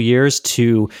last couple of years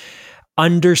to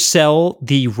undersell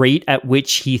the rate at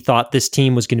which he thought this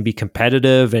team was going to be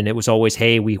competitive. And it was always,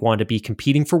 hey, we want to be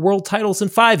competing for world titles in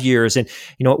 5 years. And,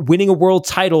 winning a world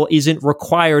title isn't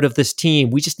required of this team.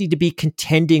 We just need to be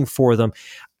contending for them.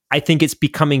 I think it's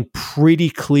becoming pretty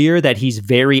clear that he's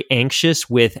very anxious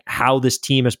with how this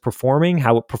team is performing,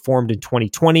 how it performed in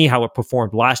 2020, how it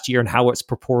performed last year, and how it's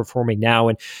performing now.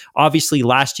 And obviously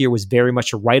last year was very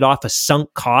much a write-off, a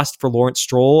sunk cost for Lawrence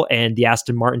Stroll and the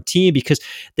Aston Martin team because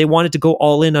they wanted to go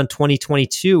all in on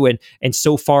 2022. And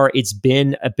so far it's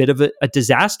been a bit of a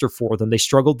disaster for them. They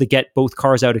struggled to get both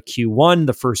cars out of Q1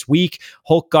 the first week.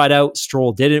 Hulk got out,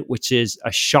 Stroll didn't, which is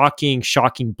a shocking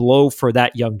blow for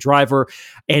that young driver.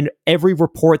 And every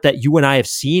report that you and I have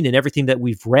seen and everything that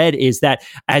we've read is that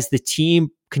as the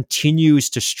team continues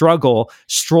to struggle,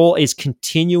 Stroll is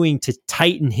continuing to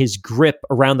tighten his grip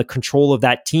around the control of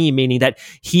that team, meaning that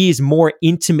he is more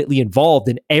intimately involved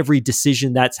in every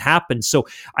decision that's happened. So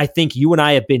I think you and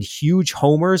I have been huge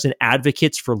homers and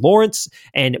advocates for Lawrence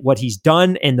and what he's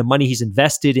done and the money he's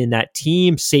invested in that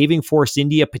team, saving Force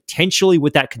India, potentially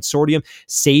with that consortium,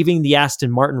 saving the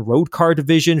Aston Martin road car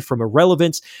division from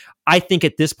irrelevance. I think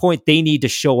at this point, they need to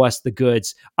show us the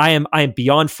goods. I am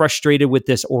beyond frustrated with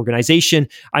this organization.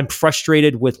 I'm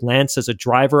frustrated with Lance as a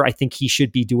driver. I think he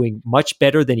should be doing much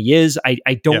better than he is.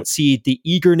 I don't see the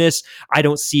eagerness. I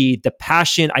don't see the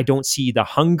passion. I don't see the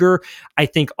hunger. I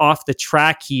think off the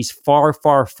track, he's far,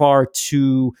 far, far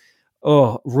too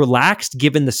relaxed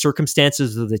given the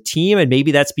circumstances of the team. And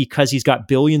maybe that's because he's got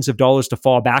billions of dollars to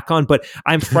fall back on. But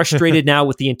I'm frustrated now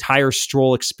with the entire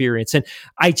Stroll experience. And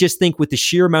I just think with the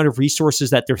sheer amount of resources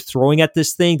that they're throwing at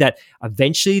this thing, that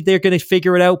eventually they're going to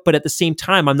figure it out. But at the same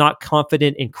time, I'm not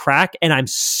confident in Crack. And I'm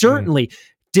certainly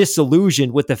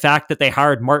disillusioned with the fact that they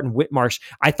hired Martin Whitmarsh.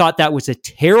 I thought that was a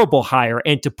terrible hire,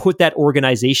 and to put that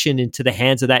organization into the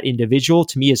hands of that individual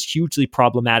to me is hugely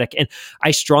problematic. And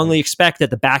I strongly expect that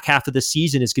the back half of the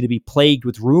season is going to be plagued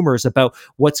with rumors about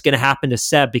what's going to happen to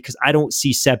Seb, because I don't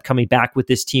see Seb coming back with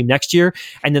this team next year.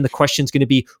 And then the question is going to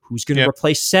be, who's going to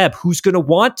replace Seb? Who's going to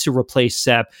want to replace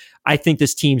Seb? I think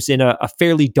this team's in a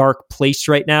fairly dark place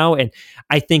right now. And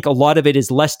I think a lot of it is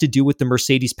less to do with the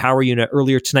Mercedes power unit.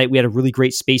 Earlier tonight, we had a really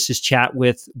great Spaces chat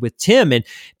with Tim, and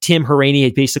Tim Hauraney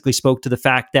had basically spoke to the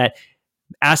fact that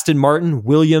Aston Martin,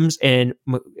 Williams, and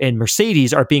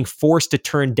Mercedes are being forced to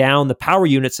turn down the power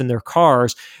units in their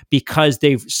cars because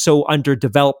they've so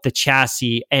underdeveloped the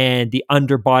chassis and the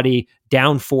underbody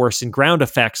downforce and ground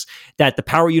effects that the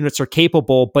power units are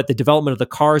capable, but the development of the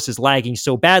cars is lagging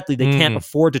so badly they can't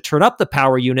afford to turn up the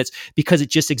power units, because it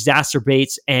just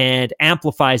exacerbates and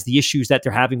amplifies the issues that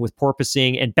they're having with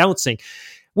porpoising and bouncing,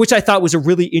 which I thought was a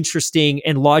really interesting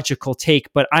and logical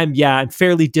take. But I'm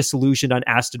fairly disillusioned on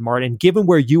Aston Martin, given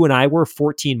where you and I were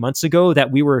 14 months ago,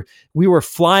 that we were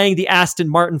flying the Aston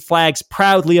Martin flags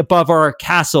proudly above our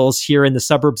castles here in the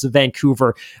suburbs of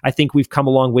Vancouver. I think we've come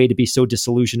a long way to be so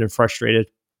disillusioned and frustrated.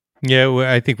 Yeah,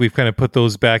 I think we've kind of put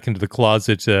those back into the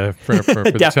closet for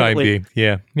the time being.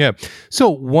 Yeah. So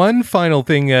one final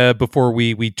thing before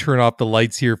we turn off the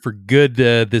lights here for good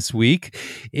this week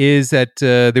is that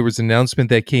there was an announcement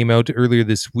that came out earlier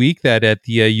this week that at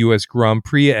the U.S. Grand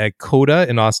Prix at COTA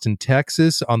in Austin,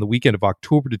 Texas, on the weekend of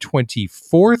October the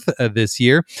 24th this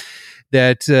year,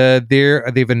 that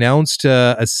they've announced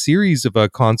a series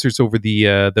of concerts over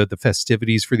the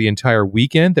festivities for the entire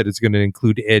weekend that is going to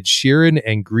include Ed Sheeran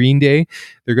and Green Day.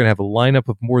 They're going to have a lineup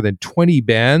of more than 20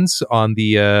 bands on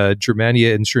the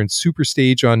Germania Insurance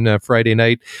Superstage on Friday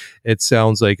night. It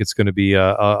sounds like it's going to be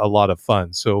a lot of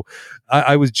fun. So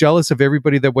I was jealous of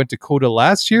everybody that went to COTA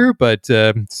last year, but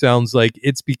sounds like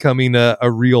it's becoming a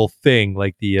real thing,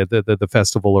 like the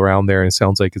festival around there. And it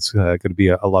sounds like it's going to be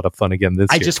a lot of fun again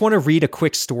this year. I just want to read a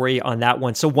quick story on that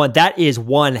one. So that is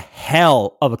one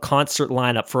hell of a concert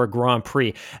lineup for a Grand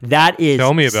Prix. That is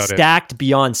stacked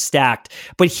beyond stacked.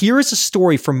 But here's a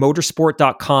story from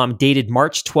motorsport.com dated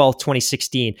March 12th,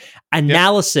 2016.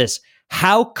 Analysis,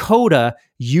 how COTA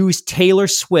used Taylor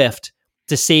Swift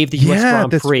to save the U.S.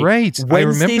 Grand Prix. That's right.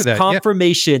 Wednesday's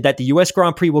confirmation that the U.S.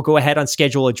 Grand Prix will go ahead on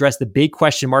schedule addressed the big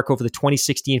question mark over the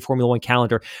 2016 Formula One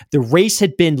calendar. The race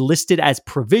had been listed as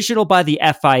provisional by the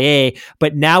FIA,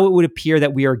 but now it would appear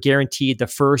that we are guaranteed the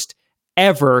first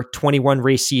ever 21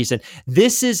 race season.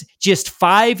 This is just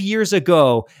 5 years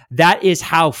ago. That is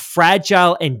how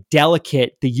fragile and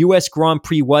delicate the US Grand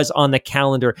Prix was on the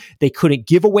calendar. They couldn't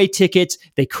give away tickets.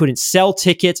 They couldn't sell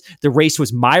tickets. The race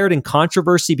was mired in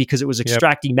controversy because it was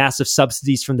extracting massive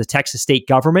subsidies from the Texas state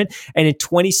government. And in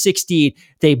 2016,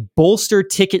 they bolstered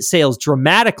ticket sales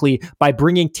dramatically by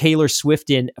bringing Taylor Swift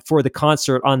in for the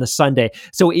concert on the Sunday.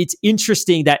 So it's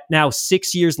interesting that now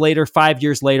 6 years later, 5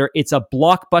 years later, it's a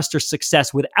blockbuster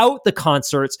success without the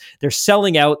concerts. They're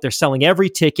selling out. They're selling every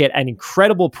ticket at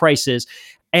incredible prices.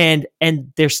 And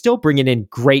they're still bringing in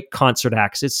great concert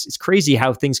acts. It's crazy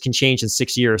how things can change in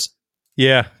 6 years.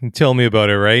 Yeah, tell me about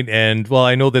it, right? And well,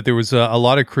 I know that there was a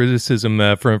lot of criticism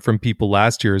from people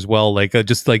last year as well, like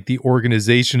just like the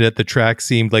organization at the track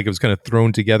seemed like it was kind of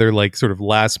thrown together like sort of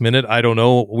last minute. I don't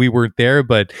know, we weren't there,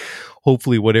 but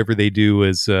hopefully whatever they do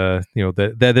is that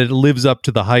it lives up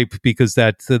to the hype, because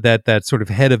that sort of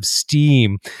head of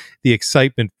steam, the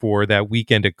excitement for that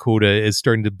weekend at COTA is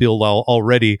starting to build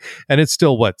already, and it's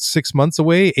still 6 months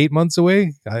away, 8 months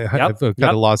away. I've kind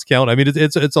of lost count. I mean,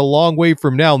 it's a long way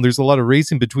from now, and there's a lot of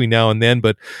racing between now and then,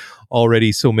 but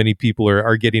already so many people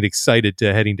are getting excited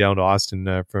to heading down to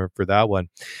Austin for that one.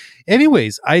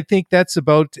 Anyways, I think that's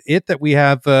about it that we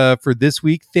have for this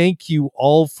week. Thank you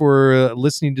all for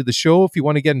listening to the show. If you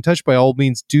want to get in touch, by all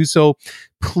means, do so.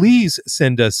 Please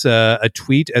send us a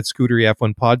tweet at Scuderia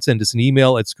F1 Pod. Send us an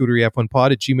email at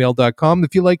scuderiaf1pod@gmail.com.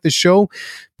 If you like the show,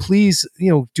 please,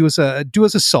 do us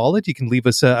a solid. You can leave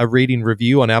us a rating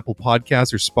review on Apple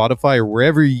Podcasts or Spotify or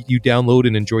wherever you download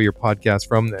and enjoy your podcast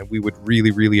from. And we would really,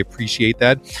 really appreciate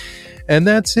that. And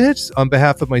that's it. On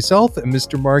behalf of myself and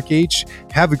Mr. Mark H.,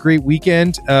 have a great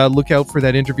weekend. Look out for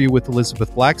that interview with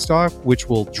Elizabeth Blackstock, which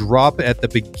will drop at the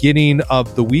beginning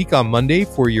of the week on Monday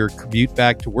for your commute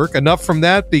back to work. Enough from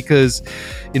that, because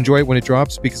enjoy it when it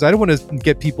drops, because I don't want to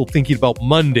get people thinking about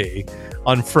Monday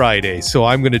on Friday. So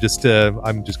I'm going to just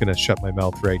shut my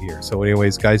mouth right here. So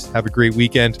anyways, guys, have a great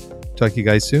weekend. Talk to you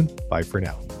guys soon. Bye for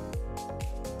now.